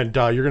 Yeah. And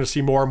you're going to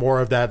see more and more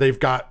of that. They've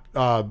got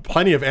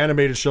plenty of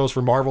animated shows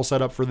for Marvel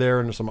set up for there,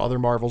 and some other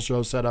Marvel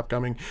shows set up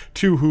coming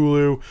to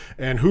Hulu.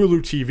 And Hulu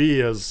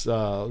TV is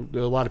a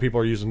lot of people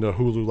are using the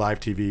Hulu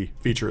Live TV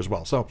feature as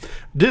well. So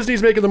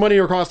Disney's making the money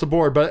across the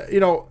board. But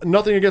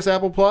nothing against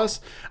Apple Plus.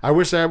 I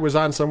wish that was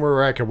on somewhere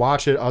where I could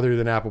watch it other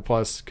than Apple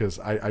Plus, because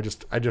I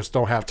just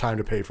don't have time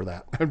to pay for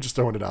that. I'm just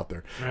throwing it out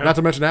there. Yeah. Not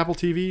to mention Apple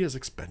TV is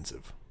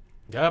expensive.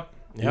 Yep.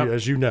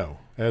 As you know,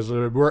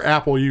 we're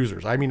Apple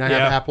users. I mean, I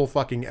have Apple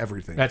fucking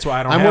everything. That's why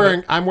I don't have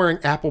it. I'm wearing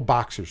Apple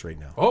boxers right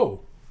now. Oh,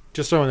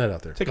 Just throwing that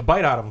out there. take a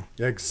bite out of them.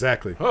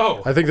 Exactly.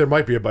 Oh. I think there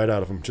might be a bite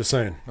out of them. Just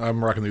saying.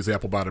 I'm rocking these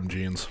apple bottom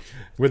jeans.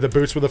 With the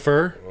boots with the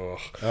fur.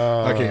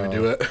 I can't even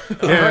do it.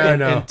 Yeah, I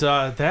know. And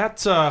I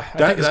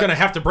think is going to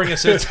have to bring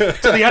us to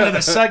the end of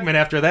the segment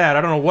after that.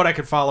 I don't know what I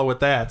could follow with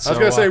that. So, I was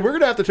going to say, we're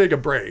going to have to take a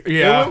break.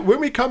 Yeah. And when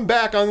we come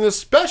back on this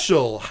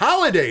special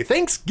holiday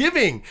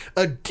Thanksgiving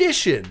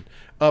edition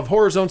of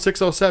Horror Zone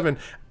 607,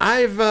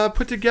 I've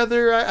put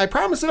together, I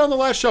promised it on the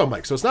last show,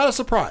 Mike, so it's not a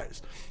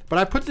surprise, but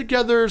I put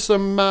together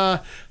some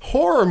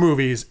horror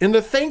movies in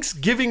the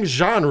Thanksgiving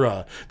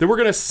genre that we're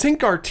going to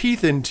sink our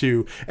teeth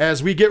into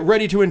as we get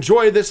ready to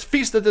enjoy this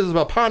feast that is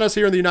upon us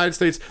here in the United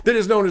States that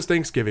is known as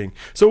Thanksgiving.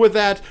 So with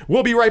that,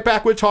 we'll be right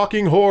back with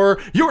Talking Horror.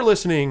 You're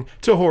listening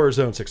to Horror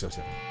Zone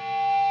 607.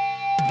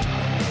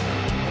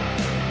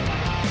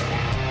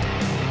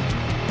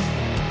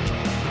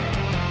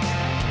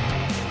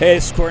 Hey,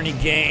 this is Courtney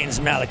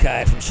Gaines,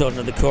 Malachi from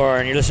Children of the Corn,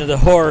 and you're listening to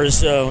Horror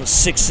Zone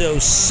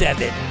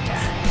 607.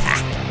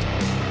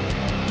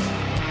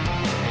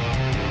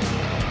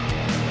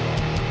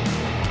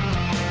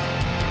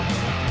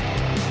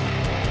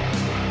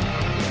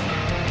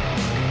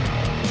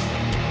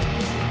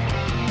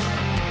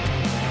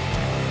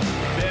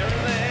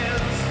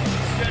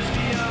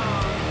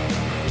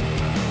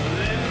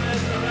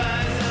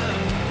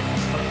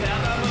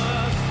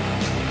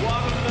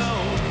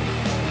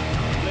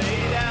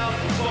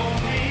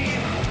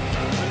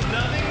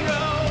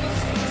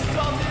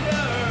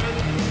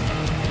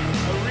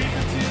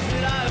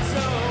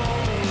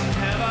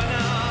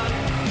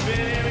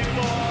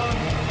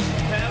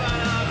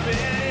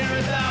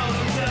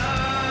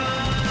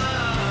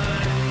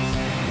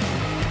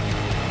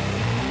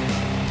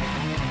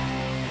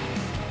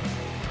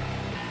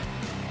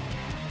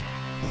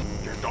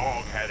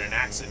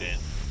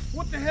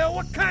 What the hell?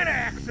 What kind of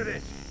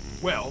accident?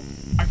 Well,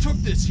 I took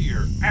this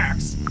here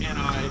axe and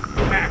I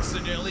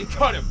accidentally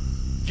cut him.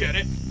 Get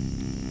it?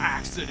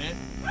 Accident.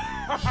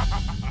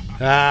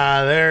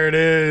 There it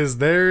is.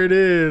 There it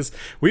is.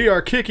 We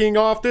are kicking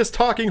off this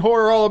Talking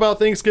Horror all about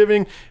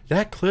Thanksgiving.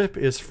 That clip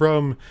is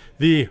from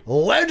the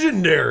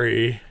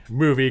legendary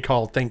movie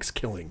called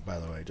Thanksgiving, by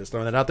the way. Just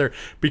throwing that out there,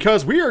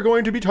 because we are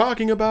going to be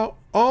talking about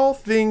all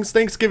things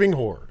Thanksgiving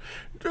horror.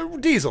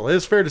 Diesel,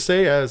 it's fair to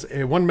say, as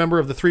one member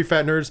of the Three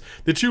Fat Nerds,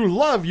 that you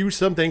love you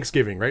some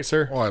Thanksgiving, right,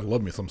 sir? Oh, I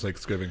love me some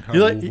Thanksgiving. I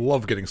You like-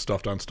 love getting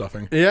stuffed on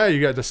stuffing. Yeah,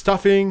 you got the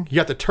stuffing, you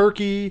got the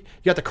turkey,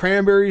 you got the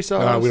cranberry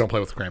sauce. We don't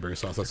play with cranberry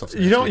sauce. That stuff's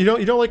You don't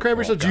like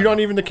cranberry Oh, sauce? God, You don't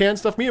no. even the canned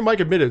stuff? Me and Mike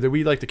admitted that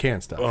we like the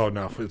canned stuff. Oh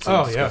no, it's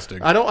Oh, yeah.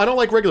 disgusting. I don't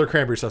like regular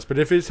cranberry sauce, but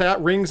if it's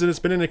hat rings and it's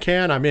been in a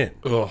can, I'm in.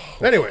 Ugh.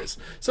 Anyways,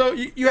 so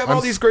you have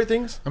all these great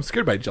things. I'm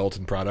scared by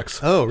gelatin products.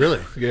 Oh,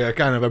 really? Yeah,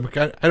 kind of.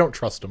 I don't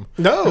trust them.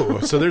 No.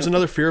 So there's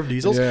another fear of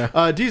Diesel. Diesel's.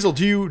 Yeah. Diesel,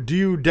 do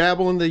you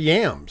dabble in the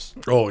yams?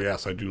 Oh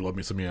yes, I do love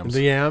me some yams.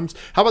 The yams.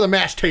 How about the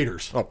mashed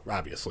taters? Oh,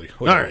 obviously.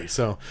 All right,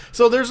 so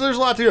there's a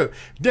lot to do.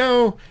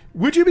 Now,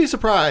 would you be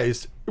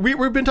surprised?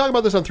 We've been talking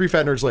about this on Three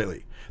Fat Nerds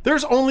lately.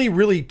 There's only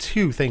really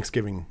 2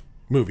 Thanksgiving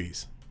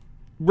movies,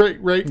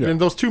 right? Yeah. And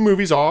those 2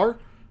 movies are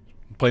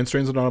Planes,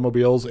 Trains, and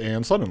Automobiles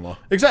and Son-in-Law.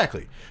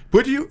 exactly.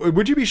 Would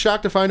you be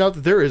shocked to find out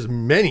that there is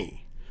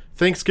many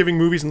Thanksgiving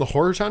movies in the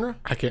horror genre?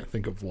 I can't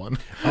think of one.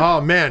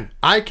 Oh man,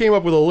 I came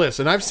up with a list,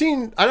 and I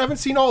haven't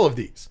seen all of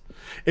these.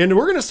 And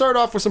we're going to start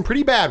off with some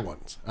pretty bad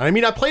ones. I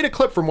mean, I played a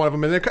clip from one of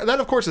them, and that,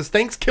 of course, is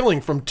Thanksgiving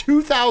from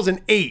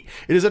 2008.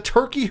 It is a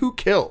turkey who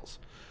kills.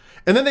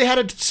 And then they had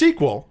a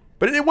sequel,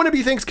 but it wouldn't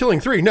be Thanksgiving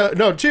 3.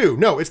 No, 2.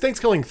 No, it's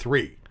Thanksgiving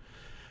 3.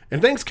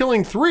 And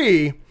Thanksgiving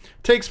 3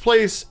 takes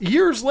place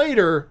years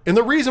later, and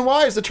the reason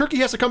why is the turkey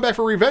has to come back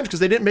for revenge because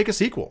they didn't make a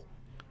sequel.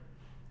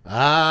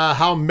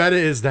 How meta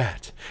is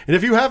that? And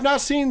if you have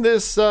not seen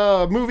this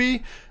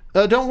movie,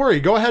 don't worry.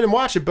 Go ahead and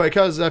watch it,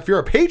 because if you're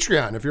a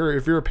Patreon, if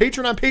you're a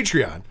patron on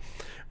Patreon,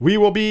 we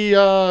will be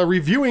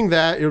reviewing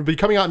that. It'll be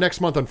coming out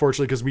next month,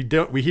 unfortunately, because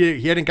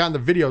he hadn't gotten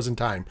the videos in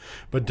time.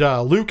 But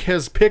Luke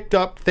has picked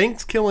up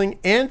Thanksgiving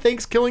and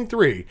Thanksgiving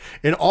 3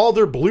 in all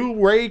their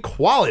Blu-ray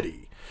quality.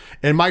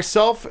 And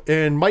myself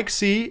and Mike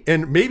C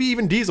and maybe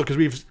even Diesel, because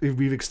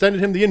we've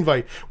extended him the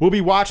invite, we'll be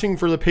watching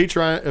for the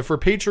Patreon for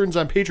patrons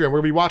on Patreon.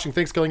 We'll be watching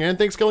Thanksgiving and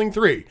Thanksgiving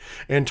 3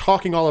 and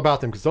talking all about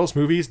them, because those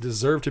movies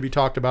deserve to be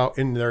talked about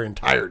in their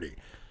entirety.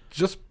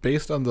 Just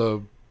based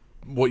on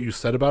what you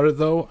said about it,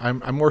 though,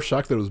 I'm more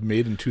shocked that it was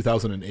made in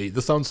 2008.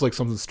 This sounds like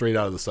something straight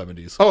out of the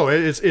 70s. Oh,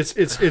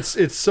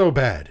 it's so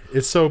bad.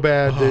 It's so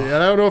bad. And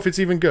I don't know if it's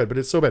even good, but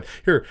it's so bad.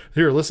 Here,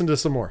 listen to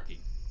some more.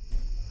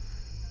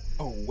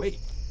 Oh, wait.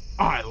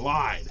 I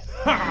lied.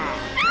 Ha!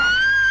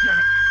 Damn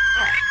it.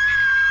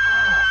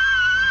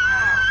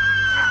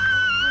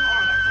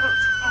 Oh, that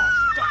hurts. Oh,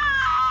 stop.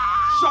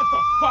 Shut the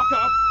fuck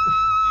up,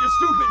 you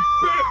stupid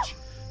bitch.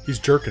 He's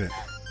jerking it.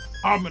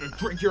 I'm gonna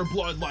drink your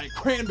blood like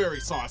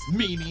cranberry sauce,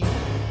 meanie.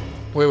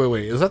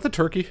 Wait. Is that the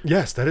turkey?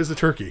 Yes, that is the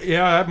turkey.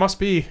 Yeah, that must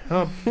be.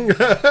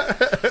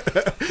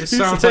 It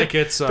sounds like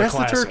it's a that's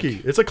classic. the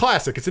turkey. It's a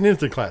classic. It's an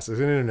instant classic.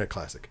 It's an internet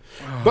classic.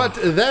 But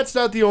that's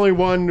not the only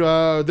one.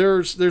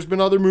 There's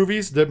been other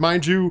movies that,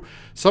 mind you,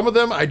 some of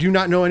them I do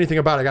not know anything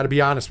about. I got to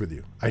be honest with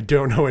you. I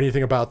don't know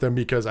anything about them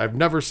because I've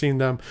never seen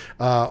them.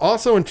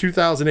 Also in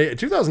 2008.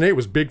 2008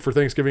 was big for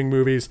Thanksgiving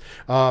movies.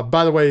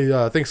 By the way,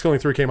 Thanksgiving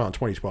 3 came out in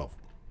 2012.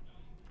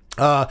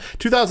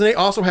 2008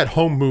 also had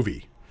Home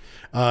Movie.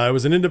 It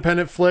was an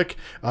independent flick.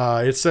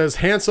 It says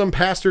handsome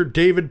Pastor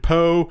David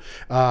Poe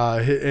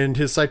and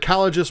his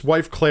psychologist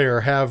wife Claire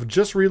have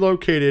just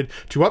relocated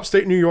to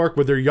upstate New York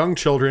with their young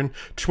children,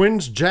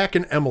 twins Jack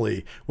and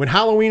Emily. When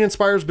Halloween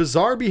inspires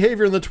bizarre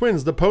behavior in the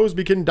twins, the Poes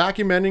begin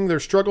documenting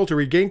their struggle to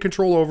regain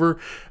control over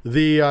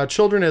the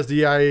children as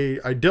the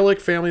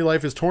idyllic family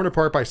life is torn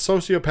apart by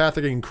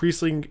sociopathic and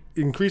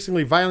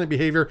increasingly violent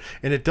behavior,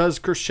 and it does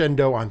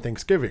crescendo on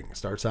Thanksgiving. It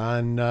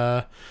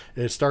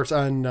starts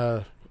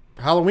on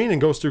Halloween and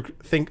goes through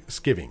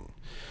Thanksgiving.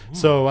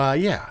 So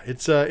yeah,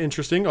 it's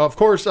interesting. Of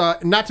course,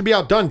 not to be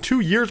outdone, 2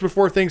 years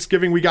before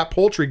Thanksgiving we got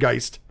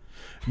Poultrygeist,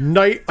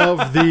 Night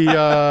of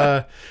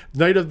the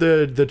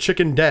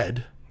Chicken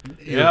Dead.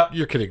 Yeah.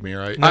 You're kidding me,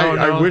 right?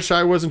 I wish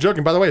I wasn't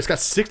joking. By the way, it's got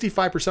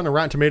 65% on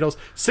Rotten Tomatoes,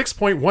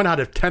 6.1 out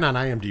of 10 on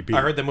IMDb.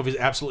 I heard that movie's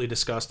absolutely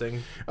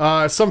disgusting.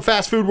 Some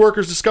fast food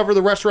workers discover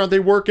the restaurant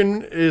they work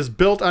in is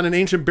built on an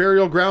ancient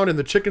burial ground, and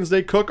the chickens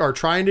they cook are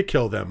trying to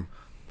kill them.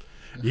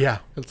 Yeah.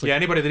 Yeah,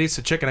 anybody that eats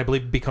the chicken, I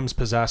believe, becomes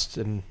possessed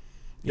and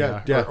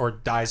or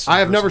dies. I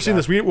have never seen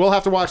this. We'll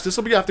have to watch. This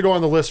will have to go on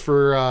the list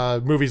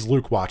for movies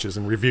Luke watches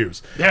and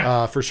reviews.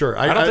 Yeah, for sure.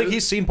 I don't think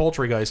he's seen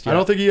Poultrygeist yet. I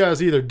don't think he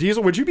has either.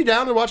 Diesel, would you be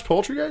down to watch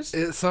Poultrygeist?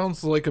 It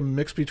sounds like a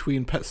mix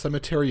between Pet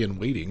Sematary and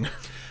Waiting.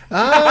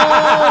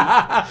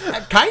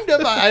 Kind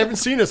of. I haven't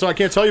seen it, so I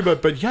can't tell you.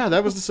 But yeah,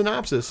 that was the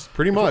synopsis,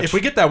 pretty much. If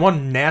we get that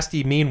one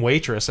nasty, mean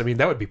waitress, I mean,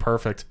 that would be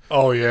perfect.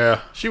 Oh yeah,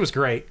 she was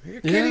great.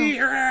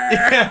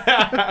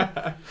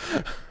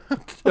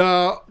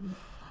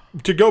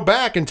 To go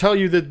back and tell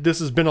you that this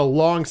has been a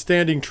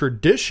long-standing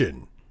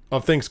tradition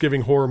of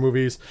Thanksgiving horror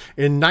movies.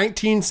 In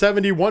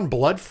 1971,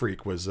 Blood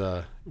Freak was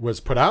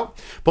put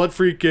out. Blood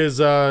Freak is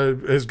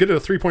getting a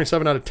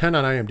 3.7 out of 10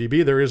 on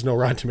IMDb. There is no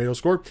Rotten Tomatoes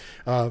score.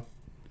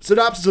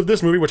 Synopsis of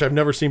this movie, which I've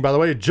never seen, by the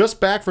way. Just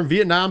back from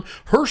Vietnam,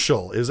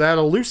 Herschel is at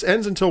a loose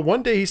ends until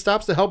one day he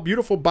stops to help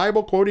beautiful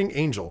Bible-quoting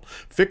Angel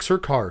fix her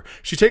car.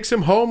 She takes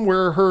him home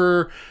where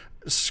her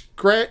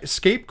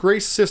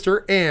scapegrace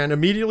sister Anne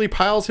immediately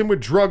piles him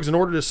with drugs in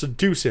order to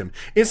seduce him.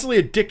 Instantly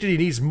addicted, he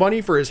needs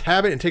money for his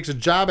habit and takes a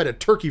job at a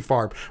turkey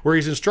farm where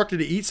he's instructed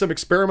to eat some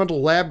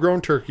experimental lab-grown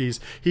turkeys.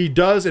 He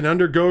does and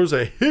undergoes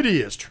a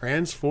hideous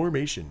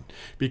transformation,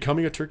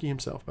 becoming a turkey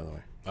himself, by the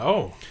way.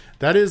 Oh,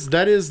 that is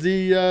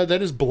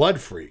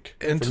Blood Freak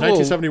from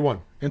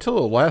 1971. Until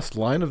the last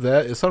line of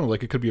that, it sounded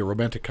like it could be a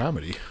romantic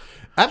comedy.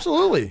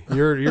 Absolutely,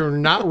 you're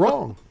not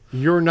wrong.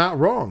 You're not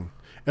wrong.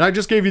 And I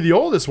just gave you the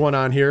oldest one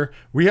on here.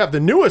 We have the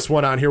newest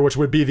one on here, which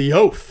would be The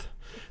Oath.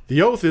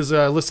 The Oath is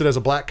listed as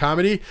a black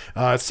comedy.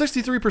 It's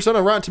 63%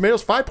 on Rotten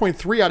Tomatoes,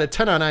 5.3 out of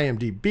 10 on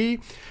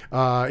IMDb.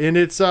 And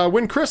it's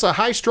when Chris, a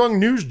high-strung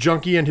news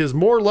junkie, and his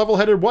more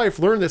level-headed wife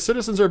learn that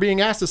citizens are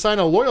being asked to sign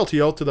a loyalty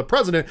oath to the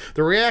president,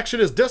 the reaction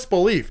is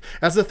disbelief.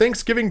 As the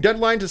Thanksgiving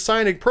deadline to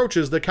sign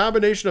approaches, the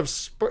combination of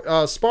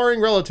sparring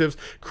relatives,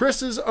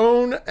 Chris's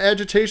own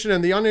agitation,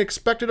 and the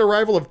unexpected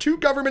arrival of 2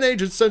 government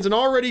agents sends an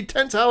already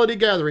tense holiday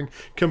gathering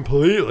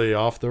completely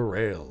off the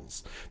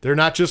rails. They're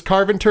not just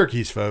carving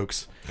turkeys,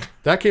 folks.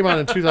 That came out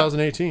in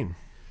 2018.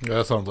 Yeah,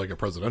 that sounds like a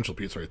presidential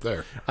piece right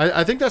there.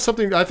 I think that's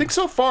something. I think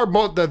so far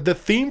the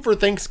theme for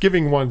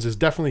Thanksgiving ones is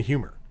definitely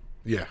humor.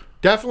 Yeah.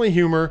 Definitely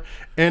humor,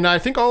 and I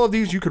think all of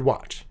these you could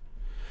watch.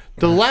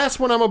 The last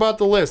one I'm about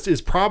to list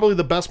is probably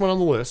the best one on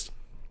the list.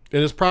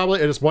 It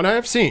is one I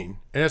have seen,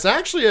 and it's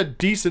actually a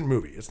decent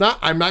movie.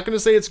 I'm not going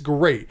to say it's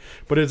great,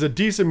 but it's a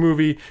decent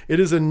movie. It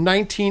is a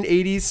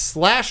 1980s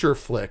slasher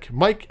flick.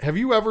 Mike, have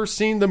you ever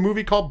seen the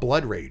movie called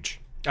Blood Rage?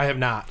 I have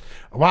not.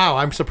 Wow,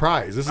 I'm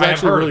surprised. This is I have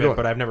actually heard really of it, good.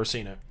 but I've never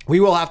seen it. We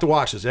will have to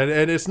watch this, and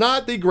it's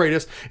not the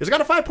greatest. It's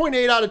got a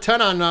 5.8 out of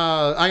 10 on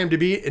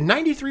IMDb, and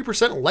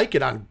 93% like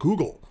it on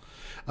Google.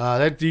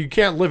 That you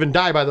can't live and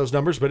die by those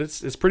numbers, but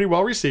it's pretty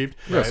well received.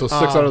 Yeah, so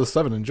 6 out of the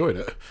 7 enjoyed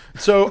it.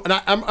 So, and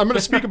I'm going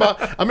to speak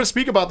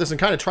about this and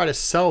kind of try to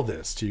sell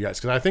this to you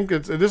guys, because I think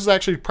this is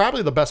actually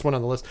probably the best one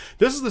on the list.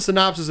 This is the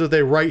synopsis that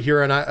they write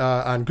here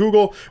on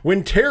Google.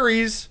 When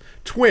Terry's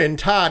twin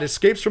Todd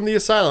escapes from the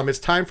asylum, it's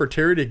time for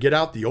Terry to get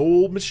out the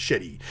old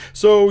machete.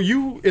 So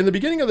in the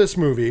beginning of this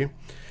movie,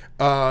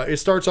 it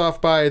starts off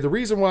by the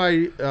reason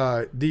why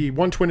the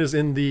one twin is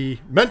in the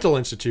mental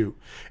institute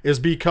is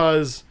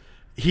because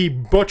he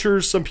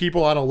butchers some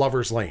people on a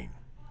lover's lane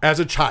as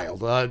a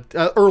child,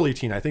 early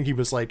teen. I think he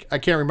was like, I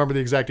can't remember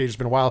the exact age. It's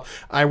been a while.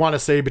 I want to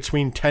say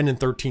between 10 and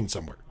 13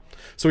 somewhere.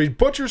 So he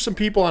butchers some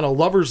people on a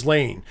lover's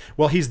lane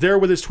while he's there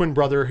with his twin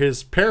brother.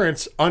 His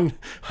parents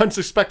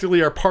unsuspectedly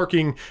are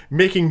parking,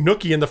 making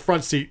nookie in the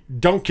front seat.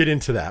 Don't get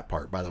into that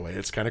part, by the way.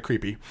 It's kind of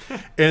creepy.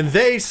 And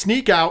they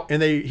sneak out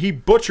and he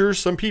butchers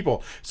some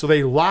people. So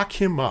they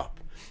lock him up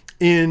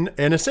in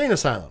an insane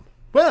asylum.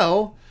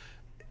 Well,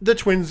 the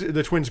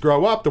twins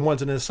grow up. The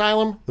one's in an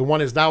asylum. The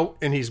one is out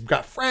and he's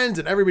got friends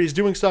and everybody's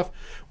doing stuff.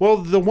 Well,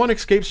 the one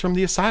escapes from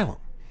the asylum.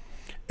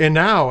 And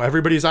now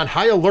everybody's on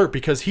high alert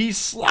because he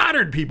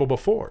slaughtered people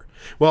before.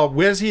 Well,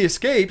 as he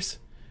escapes,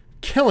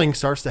 killing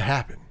starts to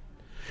happen.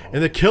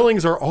 And the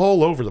killings are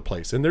all over the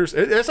place. And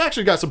it's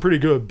actually got some pretty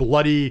good,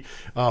 bloody,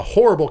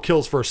 horrible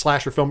kills for a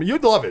slasher film.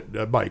 You'd love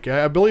it, Mike.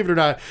 Believe it or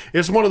not,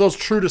 it's one of those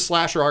true to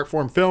slasher art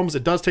form films.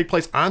 It does take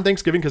place on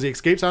Thanksgiving because he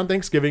escapes on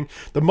Thanksgiving.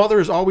 The mother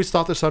has always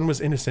thought the son was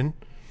innocent.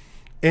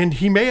 And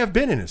he may have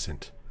been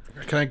innocent.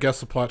 Can I guess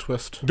the plot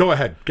twist? Go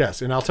ahead,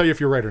 guess, and I'll tell you if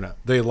you're right or not.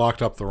 They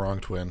locked up the wrong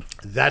twin.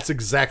 That's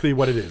exactly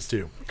what it is,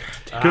 too.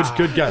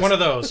 Good guess. One of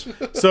those.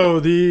 So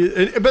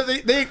but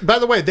they by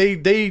the way,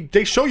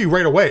 they show you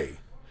right away.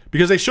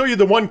 Because they show you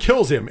the one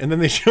kills him, and then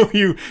they show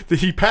you that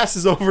he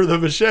passes over the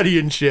machete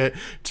and shit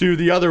to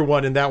the other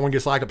one, and that one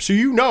gets locked up. So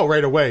you know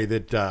right away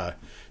that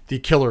the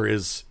killer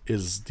is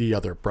the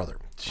other brother.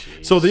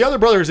 Jeez. So the other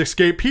brother has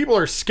escaped. People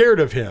are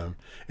scared of him,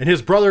 and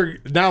his brother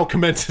now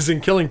commences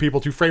in killing people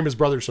to frame his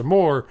brother some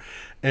more.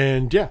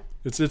 And yeah,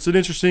 it's an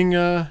interesting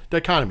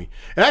dichotomy.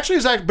 It actually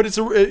is, but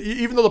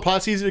even though the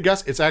plot's easy to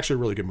guess, it's actually a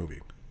really good movie.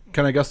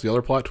 Can I guess the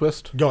other plot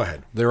twist? Go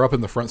ahead. They were up in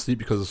the front seat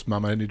because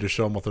Mama needed to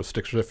show them what the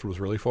stick shift was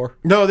really for.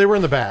 No, they were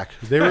in the back.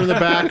 They were in the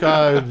back.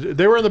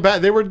 They were in the back.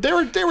 They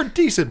were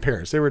decent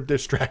parents. They were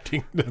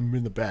distracting them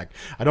in the back.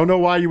 I don't know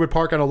why you would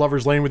park on a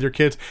lover's lane with your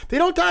kids. They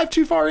don't dive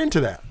too far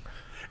into that.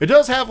 It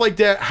does have like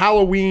that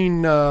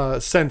Halloween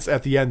sense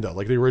at the end though,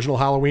 like the original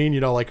Halloween.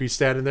 Like he's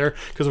standing there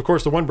because of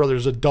course the one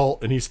brother's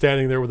adult and he's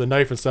standing there with a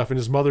knife and stuff, and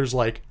his mother's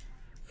like.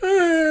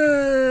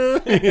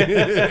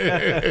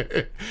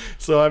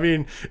 So I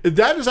mean,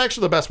 that is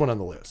actually the best one on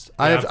the list.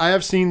 Yeah. I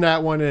have seen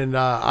that one, and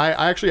I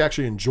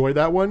actually enjoyed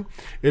that one.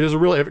 It is a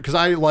really, because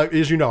I like,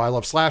 as you know, I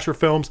love slasher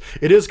films.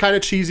 It is kind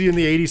of cheesy in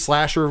the 80s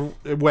slasher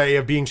way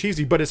of being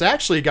cheesy, but it's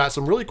actually got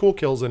some really cool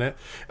kills in it.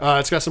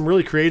 It's got some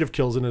really creative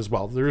kills in it as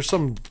well. There's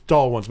some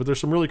dull ones, but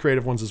there's some really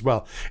creative ones as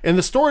well. And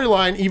the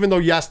storyline, even though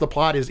yes, the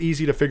plot is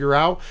easy to figure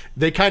out,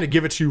 they kind of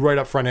give it to you right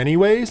up front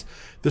anyways.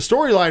 The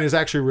storyline is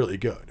actually really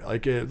good.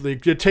 Like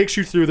it takes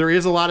you through. There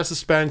is a lot of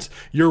suspense.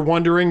 You're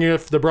wondering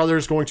if the brother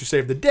is going to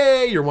save the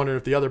day. You're wondering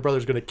if the other brother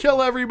is going to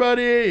kill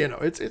everybody.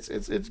 It's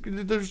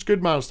there's a good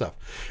amount of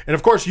stuff. And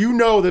of course, you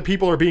know that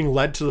people are being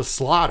led to the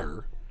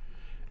slaughter,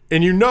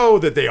 and you know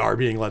that they are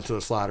being led to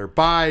the slaughter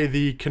by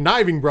the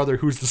conniving brother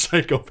who's the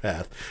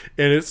psychopath.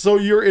 And it's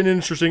an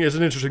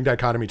interesting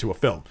dichotomy to a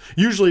film.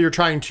 Usually, you're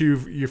trying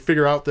to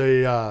figure out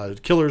the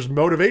killer's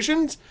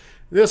motivations.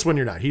 This one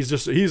you're not. He's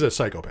a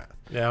psychopath.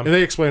 Yeah. And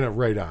they explain it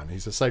right on.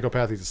 He's a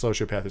psychopath. He's a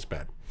sociopath. It's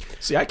bad.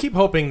 See, I keep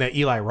hoping that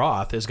Eli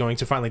Roth is going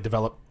to finally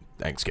develop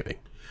Thanksgiving.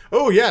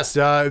 Oh yes,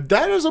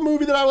 that is a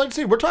movie that I would like to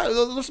see. We're talking.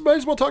 Let's might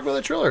as well talk about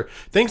that trailer.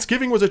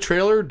 Thanksgiving was a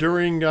trailer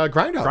during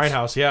Grindhouse.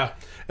 Grindhouse, yeah.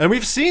 And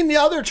we've seen the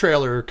other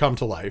trailer come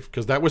to life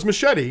because that was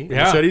Machete.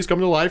 Yeah. Machete's come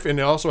to life, and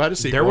it also had a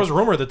sequel. There was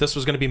rumor that this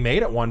was going to be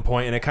made at one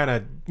point, and it kind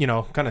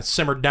of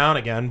simmered down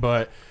again.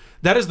 But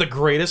that is the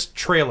greatest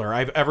trailer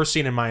I've ever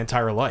seen in my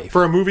entire life.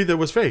 for a movie that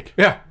was fake.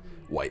 Yeah,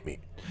 white meat,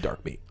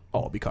 dark meat,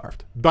 all be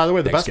carved. By the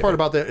way, the best Thanksgiving. part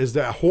about that is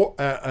that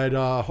at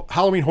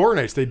Halloween Horror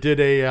Nights, they did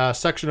a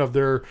section of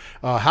their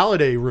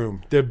holiday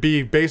room to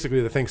be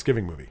basically the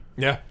Thanksgiving movie.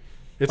 Yeah.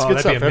 It's Oh, good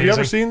that'd be stuff. Have you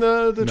ever amazing. seen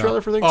the trailer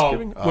for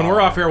Thanksgiving? When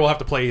we're off air, we'll have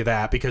to play you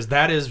that because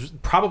that is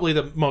probably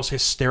the most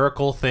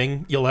hysterical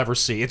thing you'll ever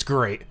see. It's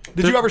great.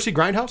 Did you ever see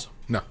Grindhouse?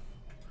 No.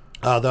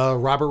 The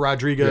Robert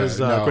Rodriguez,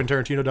 no. Quentin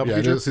Tarantino double Yeah, I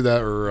feature? didn't see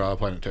that or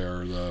Planet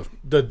Terror.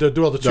 The two Death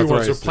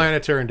ones are Race,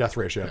 Planet Terror and Death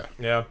Race, yeah.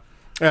 Yeah.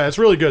 Yeah, it's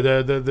really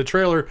good. The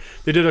trailer,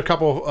 they did a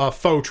couple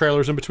faux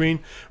trailers in between.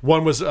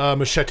 One was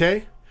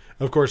Machete.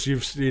 Of course,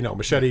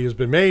 Machete has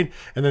been made,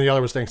 and then the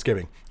other was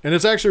Thanksgiving, and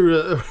it's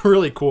actually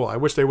really cool. I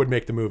wish they would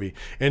make the movie.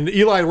 And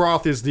Eli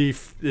Roth is the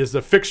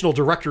fictional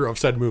director of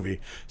said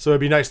movie, so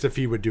it'd be nice if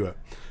he would do it.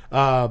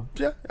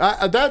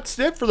 That's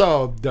it for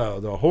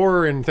the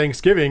horror and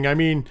Thanksgiving. I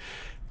mean,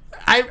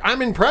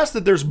 I'm impressed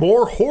that there's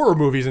more horror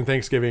movies in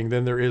Thanksgiving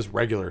than there is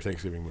regular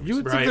Thanksgiving movies. You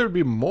would Right. think there'd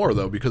be more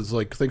though, because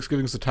like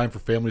Thanksgiving's the time for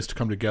families to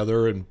come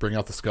together and bring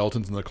out the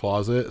skeletons in the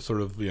closet. Sort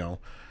of, you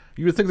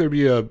would think there'd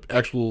be a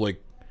actual like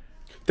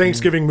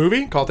Thanksgiving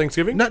movie called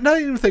Thanksgiving. not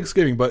even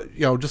Thanksgiving, but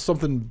just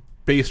something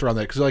based around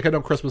that. Because like I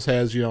know Christmas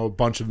has a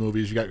bunch of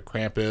movies. You got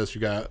Krampus, you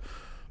got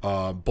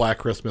Black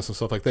Christmas and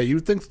stuff like that. You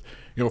would think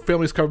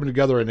families coming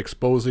together and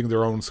exposing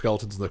their own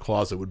skeletons in the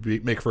closet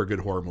would make for a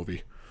good horror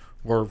movie,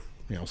 or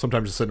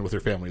sometimes just sitting with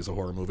your family is a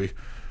horror movie.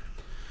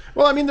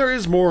 Well, I mean, there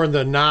is more in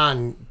the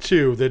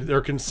non-two that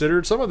are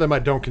considered. Some of them I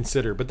don't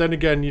consider. But then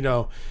again,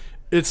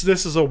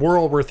 this is a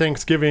world where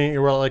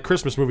Thanksgiving, well, like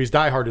Christmas movies,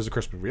 Die Hard is a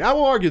Christmas movie. I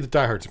will argue that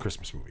Die Hard's a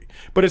Christmas movie.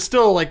 But it's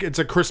still like it's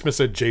a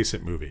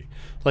Christmas-adjacent movie.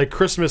 Like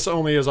Christmas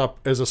only is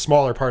a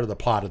smaller part of the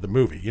plot of the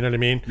movie. You know what I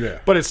mean? Yeah.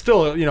 But it's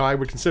still, I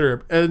would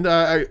consider it.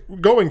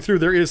 And going through,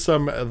 there is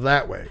some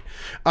that way.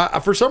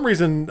 For some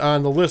reason,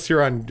 on the list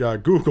here on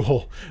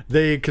Google,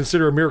 they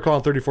consider A Miracle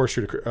on 34th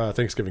Street a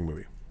Thanksgiving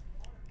movie.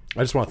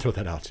 I just want to throw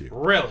that out to you.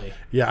 Really?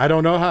 Yeah, I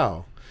don't know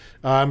how.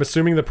 I'm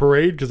assuming the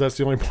parade, because that's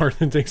the only part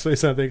that takes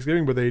place on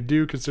Thanksgiving, but they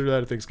do consider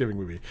that a Thanksgiving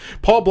movie.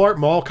 Paul Blart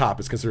Mall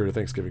Cop is considered a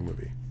Thanksgiving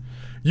movie.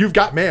 You've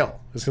Got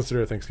Mail is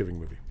considered a Thanksgiving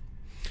movie.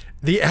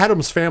 The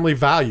Addams Family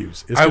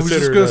Values is I was just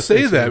considered going a to say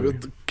Thanksgiving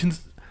that, movie.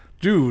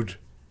 dude.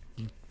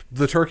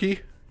 The turkey,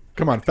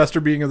 come on, Fester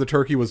being of the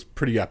turkey was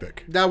pretty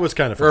epic. That was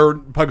kind of fun. Or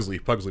Pugsley,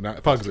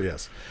 not Pugsley,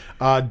 yes.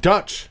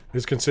 Dutch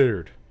is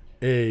considered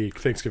a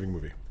Thanksgiving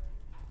movie.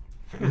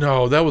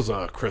 No, that was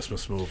a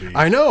Christmas movie.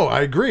 I know,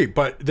 I agree,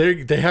 but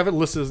they have it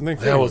listed as a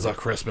Thanksgiving That was movie. a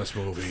Christmas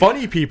movie.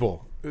 Funny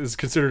People is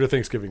considered a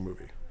Thanksgiving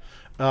movie.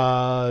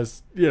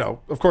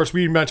 Of course,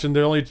 we mentioned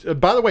they're only.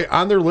 By the way,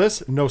 on their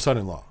list, no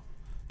Son-in-Law,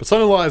 but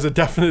Son-in-Law is a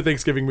definite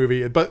Thanksgiving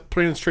movie. But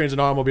Planes, Trains,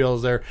 and Automobiles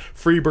is there.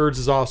 Free Birds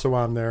is also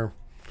on there.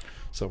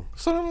 So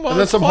Son-in-Law and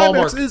then some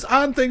climax Hallmark. is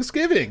on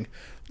Thanksgiving.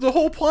 The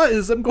whole plot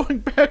is I'm going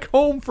back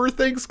home for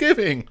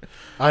Thanksgiving.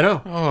 I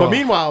know. But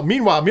meanwhile,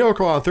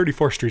 Miracle on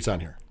 34th Street's on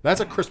here. That's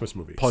a Christmas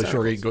movie. Pauly Santa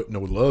Shore Claus. ain't got no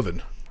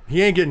loving.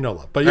 He ain't getting no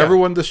love. But yeah.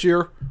 Everyone this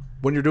year,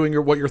 when you're doing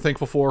what you're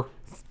thankful for,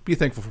 be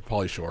thankful for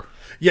Pauly Shore.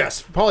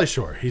 Yes, Pauly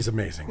Shore. He's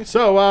amazing.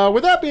 So,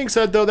 with that being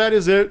said, though, that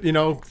is it.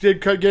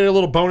 Did get a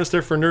little bonus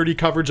there for nerdy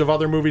coverage of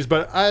other movies,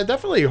 but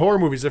definitely horror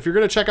movies. If you're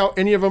going to check out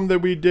any of them that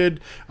we did,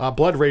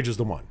 Blood Rage is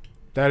the one.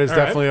 That is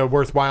definitely a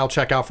worthwhile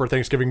check out for a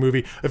Thanksgiving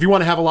movie. If you want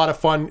to have a lot of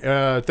fun,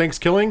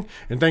 Thanksgiving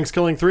and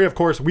Thanksgiving 3, of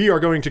course, we are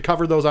going to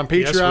cover those on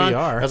Patreon Yes, we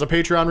are. as a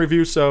Patreon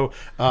review. So,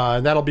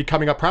 and that'll be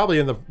coming up probably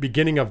in the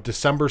beginning of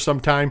December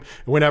sometime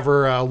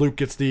whenever Luke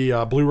gets the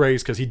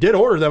Blu-rays, because he did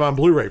order them on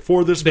Blu-ray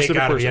for this They specific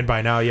gotta be person. in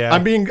by now, yeah.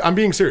 I'm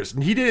being serious.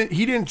 He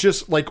didn't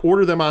just like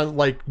order them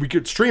on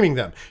streaming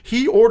them.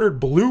 He ordered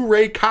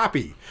Blu-ray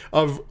copy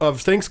of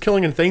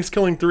Thanksgiving and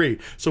Thanksgiving 3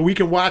 so we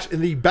can watch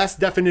in the best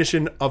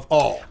definition of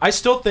all. I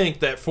still think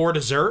that for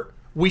dessert,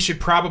 we should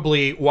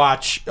probably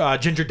watch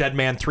Ginger Dead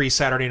Man 3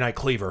 Saturday Night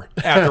Cleaver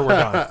after we're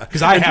done,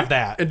 because I have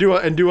that. And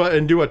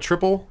do a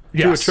triple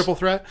Yes.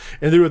 threat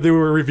and do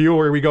a review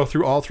where we go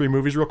through all 3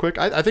 movies real quick.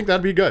 I think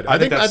that'd be good. I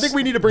think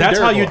we need to bring That's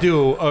Derek how you along.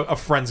 do a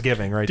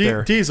Friendsgiving right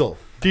there.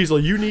 Diesel,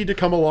 you need to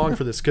come along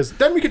for this, because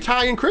then we could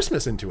tie in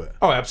Christmas into it.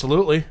 Oh,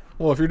 absolutely.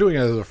 Well, if you're doing it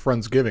as a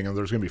Friendsgiving and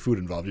there's going to be food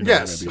involved,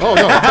 Yes. You're not Oh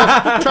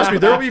gonna no. Trust me.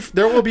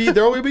 There will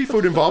be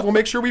food involved. We'll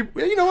make sure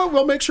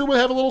we'll make sure we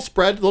have a little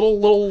spread,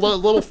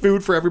 little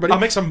food for everybody. I'll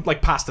make some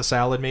like pasta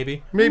salad,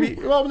 maybe. Maybe.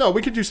 Well, no,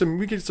 we could do some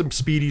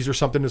speedies or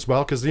something as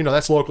well, because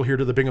that's local here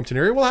to the Binghamton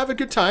area. We'll have a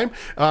good time,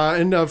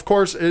 and of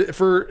course,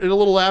 for a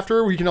little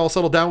after, we can all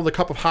settle down with a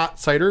cup of hot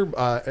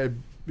cider.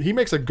 He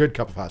makes a good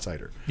cup of hot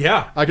cider.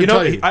 Yeah, I can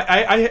tell you.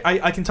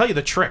 I can tell you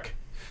the trick.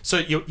 So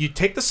you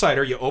take the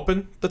cider, you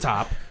open the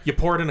top, you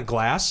pour it in a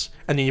glass,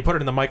 and and then you put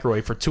it in the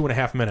microwave for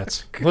 2.5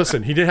 minutes.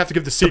 Listen, he didn't have to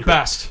give the secret.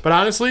 best. But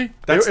honestly,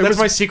 That's it was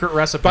my secret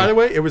recipe. By the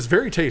way, it was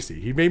very tasty.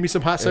 He made me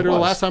some hot cider the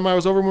was. last time I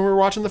was over when we were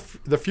watching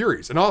the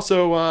Furies, and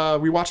also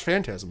we watched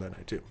Phantasm that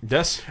night too.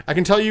 Yes. I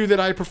can tell you that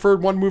I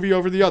preferred one movie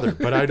over the other,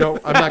 but I don't.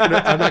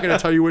 I'm not gonna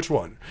tell you which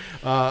one.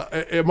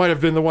 It might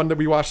have been the one that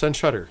we watched on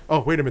Shudder.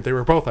 Oh, wait a minute, they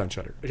were both on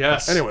Shudder.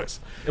 Yes.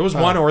 Anyways, It was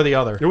one or the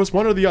other. it was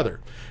one or the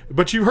other.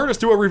 But you heard us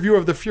do a review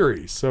of the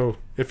Furies, so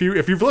if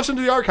you've listened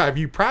to the archive,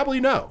 you probably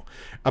know.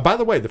 By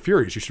the way, the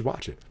Furies, you should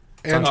watch it.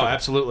 And Oh,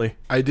 absolutely.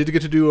 I did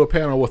get to do a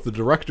panel with the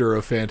director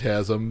of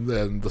Phantasm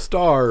and the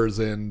stars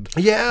and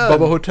Yeah,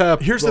 Bubba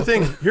Hotep. Here's the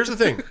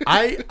thing.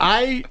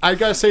 I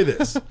gotta say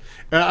this.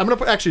 I'm gonna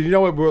put, actually. You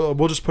know what?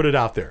 We'll just put it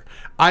out there.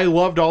 I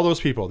loved all those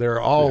people. They're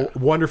all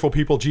wonderful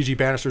people. Gigi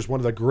Bannister's one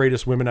of the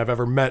greatest women I've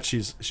ever met.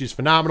 She's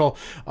phenomenal.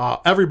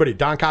 Everybody.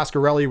 Don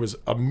Coscarelli was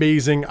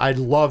amazing. I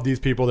love these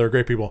people. They're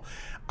great people.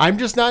 I'm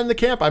just not in the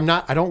camp. I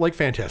don't like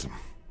Phantasm.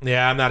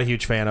 Yeah, I'm not a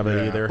huge fan of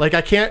it either. Like I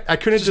couldn't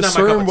It's just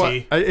not my discern cup of what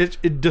tea.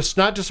 it just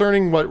not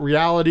discerning what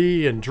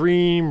reality and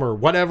dream or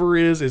whatever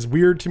is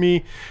weird to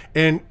me.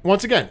 And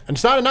once again, and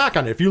it's not a knock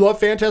on it. If you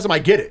love Phantasm, I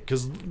get it,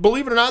 because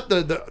believe it or not,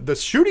 the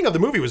shooting of the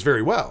movie was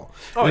very well.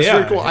 Oh, It's yeah.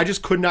 very cool. I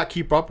just could not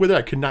keep up with it.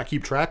 I could not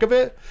keep track of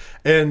it.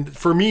 And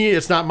for me,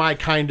 it's not my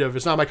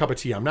cup of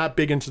tea. I'm not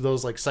big into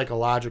those like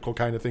psychological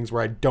kind of things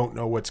where I don't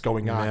know what's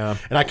going on Yeah.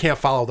 and I can't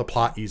follow the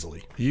plot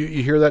easily. You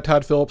hear that,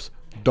 Todd Phillips?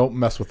 Don't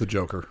mess with the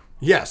Joker.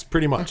 Yes,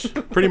 pretty much.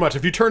 Pretty much.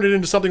 If you turn it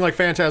into something like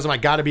Phantasm, I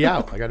got to be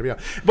out.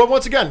 But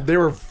once again, they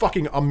were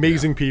fucking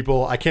amazing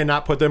people. I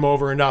cannot put them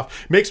over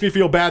enough. Makes me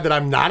feel bad that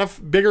I'm not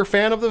a bigger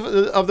fan of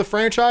the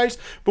franchise.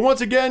 But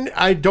once again,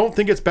 I don't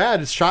think it's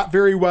bad. It's shot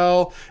very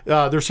well.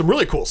 There's some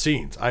really cool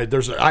scenes.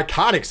 There's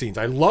iconic scenes.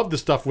 I love the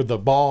stuff with the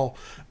ball.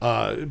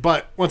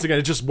 But once again,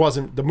 it just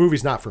wasn't. The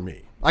movie's not for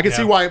me. I can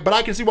see why, but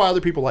I can see why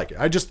other people like it.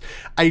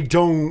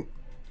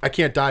 I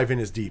can't dive in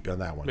as deep on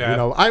that one. Yeah. You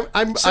know,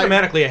 I'm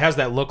Cinematically, it has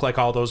that look like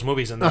all those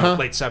movies in the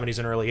late 70s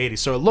and early 80s,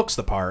 so it looks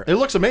the part. It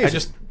looks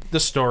amazing. The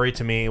story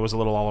to me was a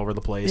little all over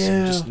the place.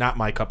 Yeah. Just not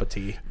my cup of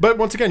tea. But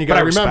once again, you got to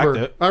I respect remember,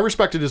 it. I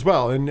respect it as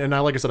well. And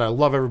like I said, I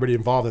love everybody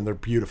involved, and they're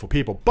beautiful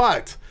people.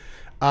 But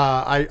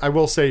I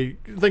will say,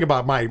 think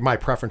about my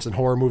preference in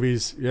horror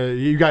movies.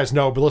 You guys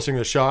know, but listening to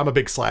the show, I'm a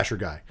big slasher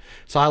guy.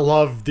 So I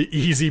love the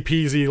easy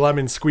peasy,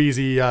 lemon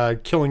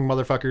squeezy, killing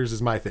motherfuckers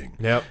is my thing.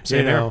 Yep, same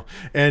you know?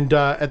 And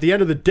at the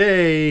end of the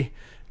day,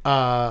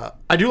 I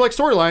do like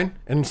storyline,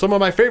 and some of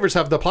my favorites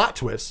have the plot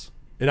twists,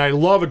 and I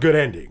love a good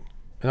ending,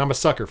 and I'm a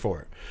sucker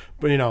for it.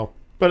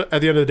 But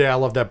at the end of the day, I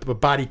love that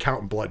body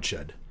count and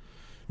bloodshed.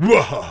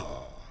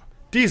 Whoa.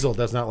 Diesel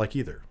does not like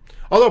either.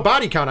 Although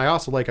body count, I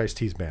also like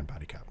Ice-T's band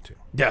Body Count too.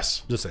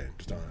 Yes. Just saying,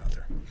 just throwing it out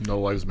there. No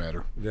lives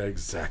matter. Yeah,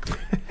 exactly.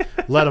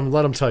 let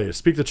him tell you.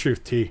 Speak the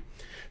truth, T.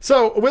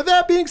 So with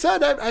that being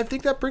said, I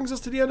think that brings us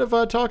to the end of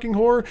Talking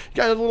Horror. You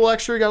got a little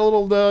extra, you got a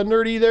little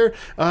nerdy there.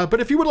 But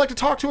if you would like to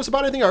talk to us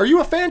about anything, are you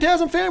a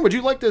Phantasm fan? Would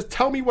you like to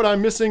tell me what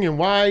I'm missing and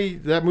why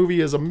that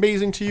movie is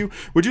amazing to you?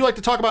 Would you like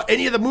to talk about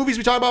any of the movies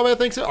we talk about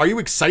Thanksgiving? Are you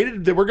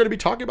excited that we're going to be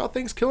talking about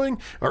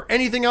Thanksgiving or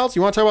anything else?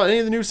 You want to talk about any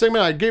of the news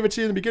segment? I gave it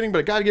to you in the beginning, but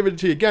I got to give it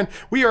to you again.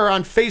 We are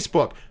on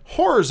Facebook.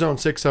 Horror Zone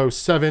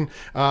 607.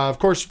 Of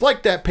course,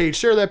 like that page,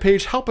 share that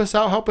page, help us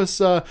out, help us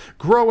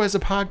grow as a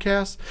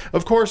podcast.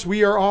 Of course,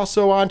 we are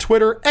also on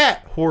Twitter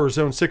at Horror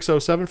Zone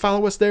 607.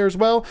 Follow us there as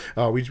well.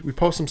 We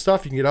post some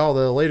stuff. You can get all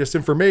the latest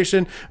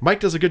information. Mike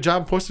does a good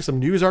job of posting some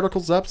news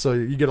articles up, so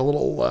you get a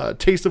little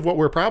taste of what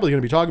we're probably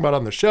going to be talking about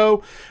on the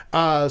show.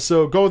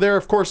 So go there,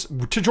 of course,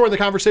 to join the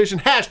conversation.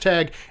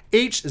 Hashtag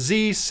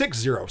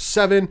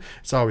HZ607.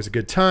 It's always a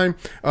good time.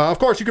 Of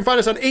course, you can find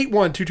us on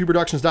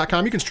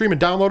 8122productions.com. You can stream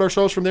and download our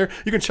shows from there.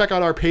 You can check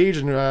out our page,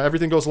 and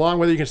everything goes along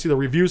with it. You can see the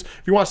reviews.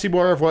 If you want to see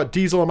more of what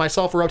Diesel and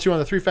myself are up to on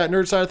the Three Fat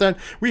Nerds side of that,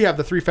 we have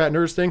the Three Fat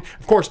Nerds thing.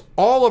 Of course,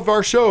 all of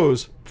our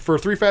shows for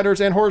Three Fat Nerds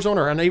and Horror Zone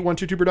are on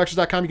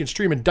 8122productions.com. You can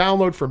stream and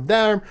download from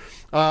there.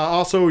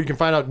 Also, you can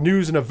find out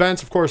news and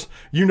events. Of course,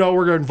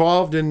 we're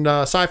involved in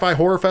Sci-Fi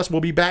Horror Fest.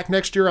 We'll be back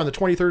next year on the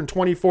 23rd and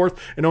 24th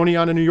in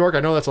Oneonta, New York. I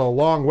know that's a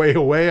long way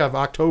away of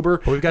October.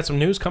 But we've got some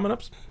news coming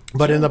up.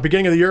 But in the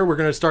beginning of the year, we're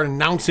going to start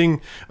announcing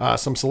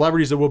some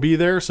celebrities that will be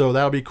there, so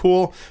that'll be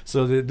cool.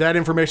 So that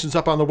information's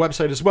up on the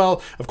website as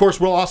well. Of course,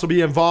 we'll also be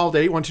involved.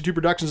 8122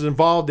 Productions is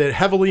involved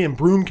heavily in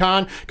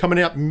BroomCon, coming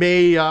up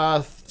May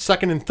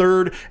 2nd and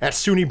 3rd at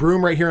SUNY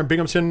Broom right here in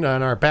Binghamton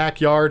in our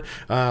backyard.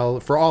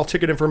 For all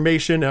ticket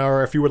information,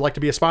 or if you would like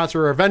to be a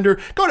sponsor or a vendor,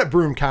 go to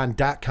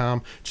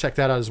broomcon.com. Check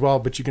that out as well.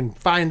 But you can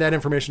find that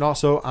information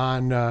also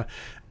on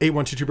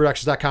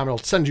 8122productions.com. It'll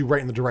send you right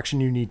in the direction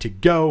you need to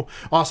go.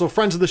 Also,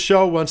 friends of the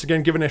show, once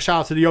again, giving a shout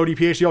out to the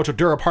ODPH, the Ocho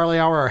Dura Parlay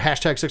Hour, our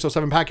hashtag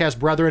 607 podcast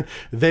brethren.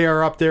 They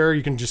are up there.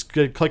 You can just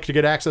click to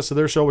get access to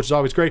their show, which is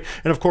always great.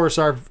 And of course,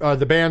 our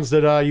the bands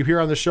that you hear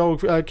on the show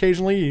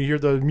occasionally, you hear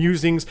the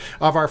musings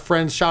of our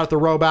friends. Shout out the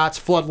Robots,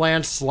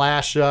 Floodland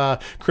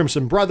 /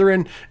 Crimson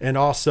Brethren, and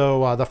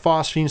also the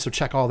Foss Fiends. So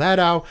check all that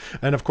out.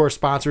 And of course,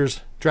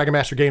 sponsors. Dragon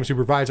Master Games, who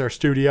provides our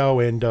studio,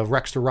 and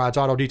Rexter Rods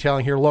Auto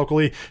Detailing here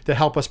locally to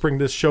help us bring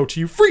this show to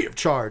you free of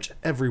charge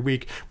every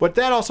week. But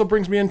that also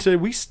brings me into,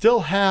 we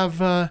still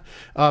have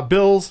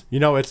bills. You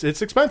know, it's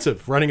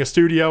expensive running a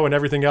studio and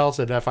everything else.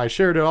 And if I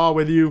shared it all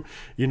with you,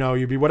 you know,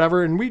 you'd be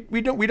whatever. And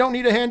we don't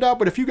need a handout.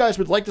 But if you guys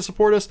would like to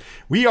support us,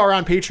 we are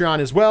on Patreon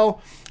as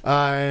well.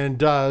 And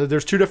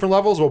there's 2 different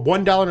levels, a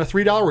 $1 and a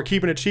 $3. We're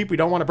keeping it cheap. We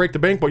don't want to break the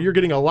bank, but you're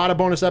getting a lot of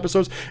bonus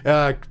episodes.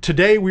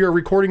 Today we are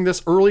recording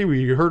this early.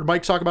 We heard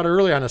Mike talk about it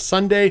early on a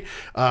Sunday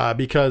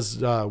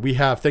because we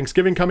have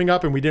Thanksgiving coming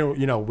up, and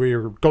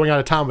we're going out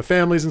of town with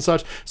families and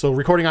such. So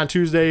recording on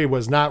Tuesday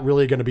was not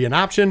really going to be an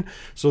option.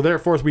 So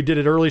therefore we did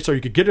it early so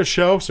you could get a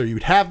show, so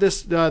you'd have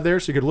this there,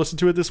 so you could listen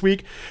to it this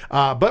week.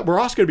 But we're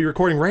also going to be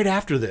recording right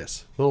after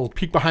this. A little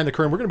peek behind the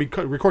curtain. We're going to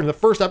be recording the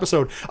first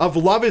episode of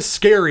Love is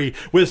Scary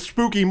with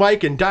Spooky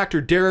Mike and Dr.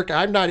 Derek.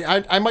 I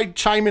might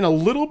chime in a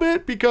little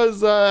bit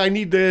because I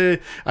need a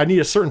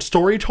certain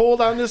story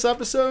told on this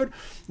episode.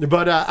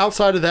 But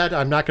outside of that,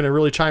 I'm not going to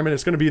really chime in.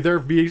 It's going to be their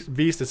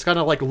beast. It's kind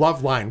of like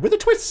Loveline with a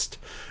twist.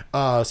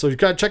 So you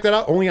got to check that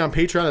out only on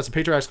Patreon. That's a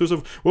Patreon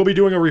exclusive. We'll be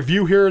doing a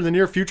review here in the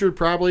near future,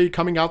 probably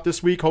coming out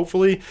this week,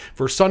 hopefully,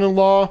 for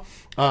Son-in-Law.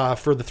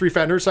 For the 3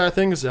 Fat Nerds side of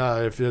things,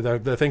 if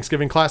the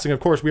Thanksgiving Classic, of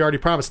course, we already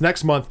promised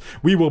next month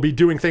we will be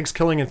doing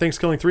Thanksgiving and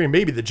Thanksgiving 3 and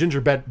maybe the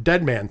Gingerbread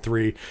Dead Man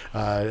 3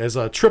 as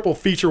a triple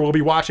feature. We'll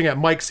be watching at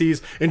Mike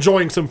C's,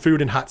 enjoying some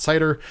food and hot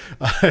cider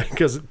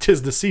because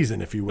 'tis the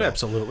season, if you will.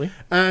 Absolutely.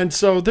 And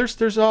so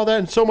there's all that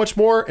and so much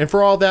more. And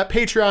for all that,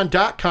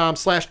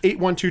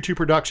 patreon.com/8122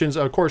 Productions.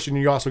 Of course,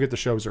 you also get the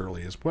shows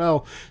early as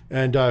well.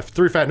 And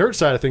 3 Fat Nerds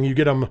side of thing, you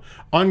get them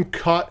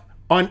uncut,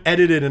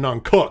 unedited, and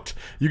uncooked.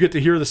 You get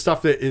to hear the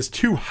stuff that is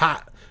too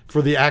hot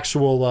for the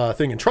actual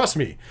thing. And trust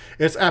me,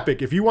 it's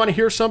epic. If you want to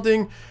hear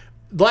something,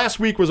 last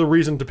week was a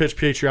reason to pitch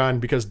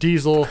Patreon because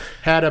Diesel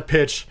had a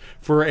pitch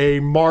for a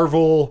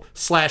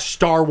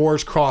Marvel/Star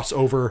Wars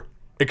crossover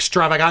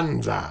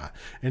extravaganza,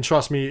 and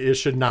trust me, it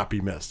should not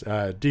be missed.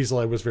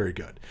 Diesel, it was very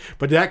good,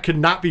 but that could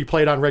not be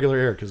played on regular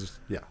air because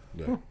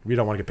we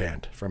don't want to get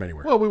banned from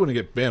anywhere. Well, we want to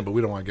get banned, but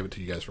we don't want to give it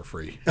to you guys for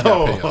free. You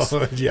gotta pay us.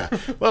 Yeah.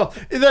 Well,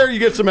 there you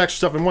get some extra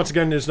stuff, and once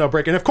again, there's no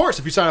break. And of course,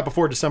 if you sign up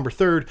before December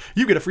 3rd,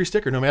 you get a free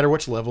sticker no matter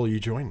which level you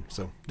join.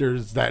 So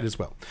there's that as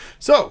well.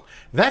 So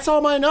that's all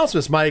my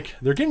announcements, Mike.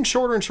 They're getting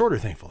shorter and shorter,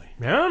 thankfully.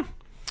 Yeah.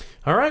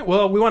 All right.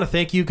 Well, we want to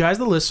thank you guys,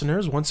 the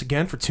listeners, once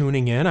again for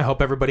tuning in. I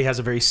hope everybody has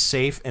a very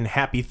safe and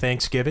happy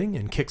Thanksgiving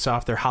and kicks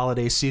off their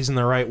holiday season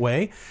the right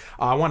way.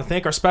 I want to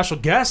thank our special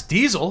guest,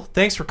 Diesel.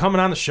 Thanks for coming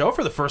on the show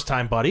for the first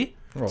time, buddy.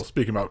 Well,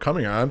 speaking about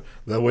coming on,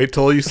 then wait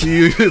till you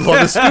see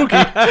Love is Spooky.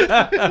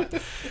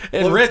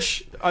 And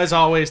Rich, as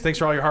always, thanks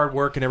for all your hard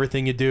work and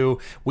everything you do.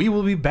 We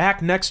will be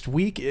back next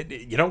week.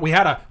 We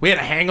had a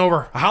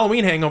hangover, a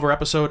Halloween hangover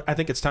episode. I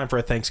think it's time for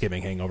a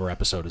Thanksgiving hangover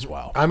episode as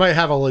well. I might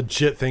have a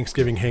legit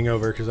Thanksgiving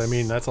hangover because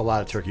that's a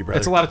lot of turkey, brother.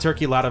 It's a lot of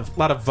turkey, a lot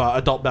of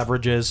adult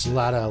beverages. It's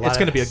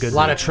going to be a good. A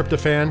lot of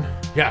tryptophan.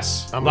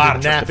 Yes, I'm a lot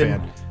of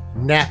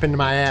napping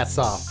my ass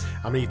off.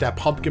 I'm gonna eat that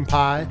pumpkin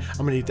pie.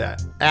 I'm gonna eat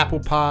that apple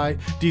pie.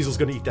 Diesel's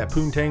gonna eat that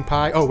poontang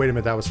pie. Oh, wait a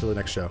minute, that was for the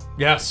next show.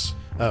 Yes.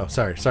 Oh,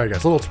 sorry,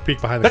 guys. A little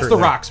peek behind the curtain. That's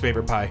The Rock's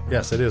favorite pie.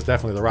 Yes, it is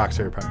definitely The Rock's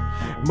favorite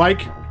pie.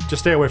 Mike,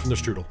 just stay away from the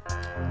strudel.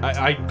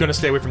 I'm gonna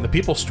stay away from the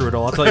people's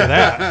strudel. I'll tell you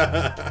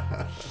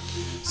that.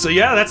 So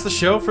yeah, that's the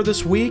show for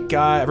this week.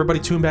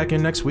 Everybody tune back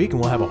in next week, and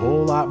we'll have a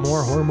whole lot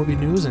more horror movie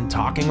news and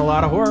talking a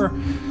lot of horror.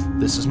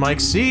 This is Mike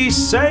C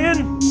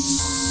saying,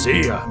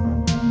 see ya.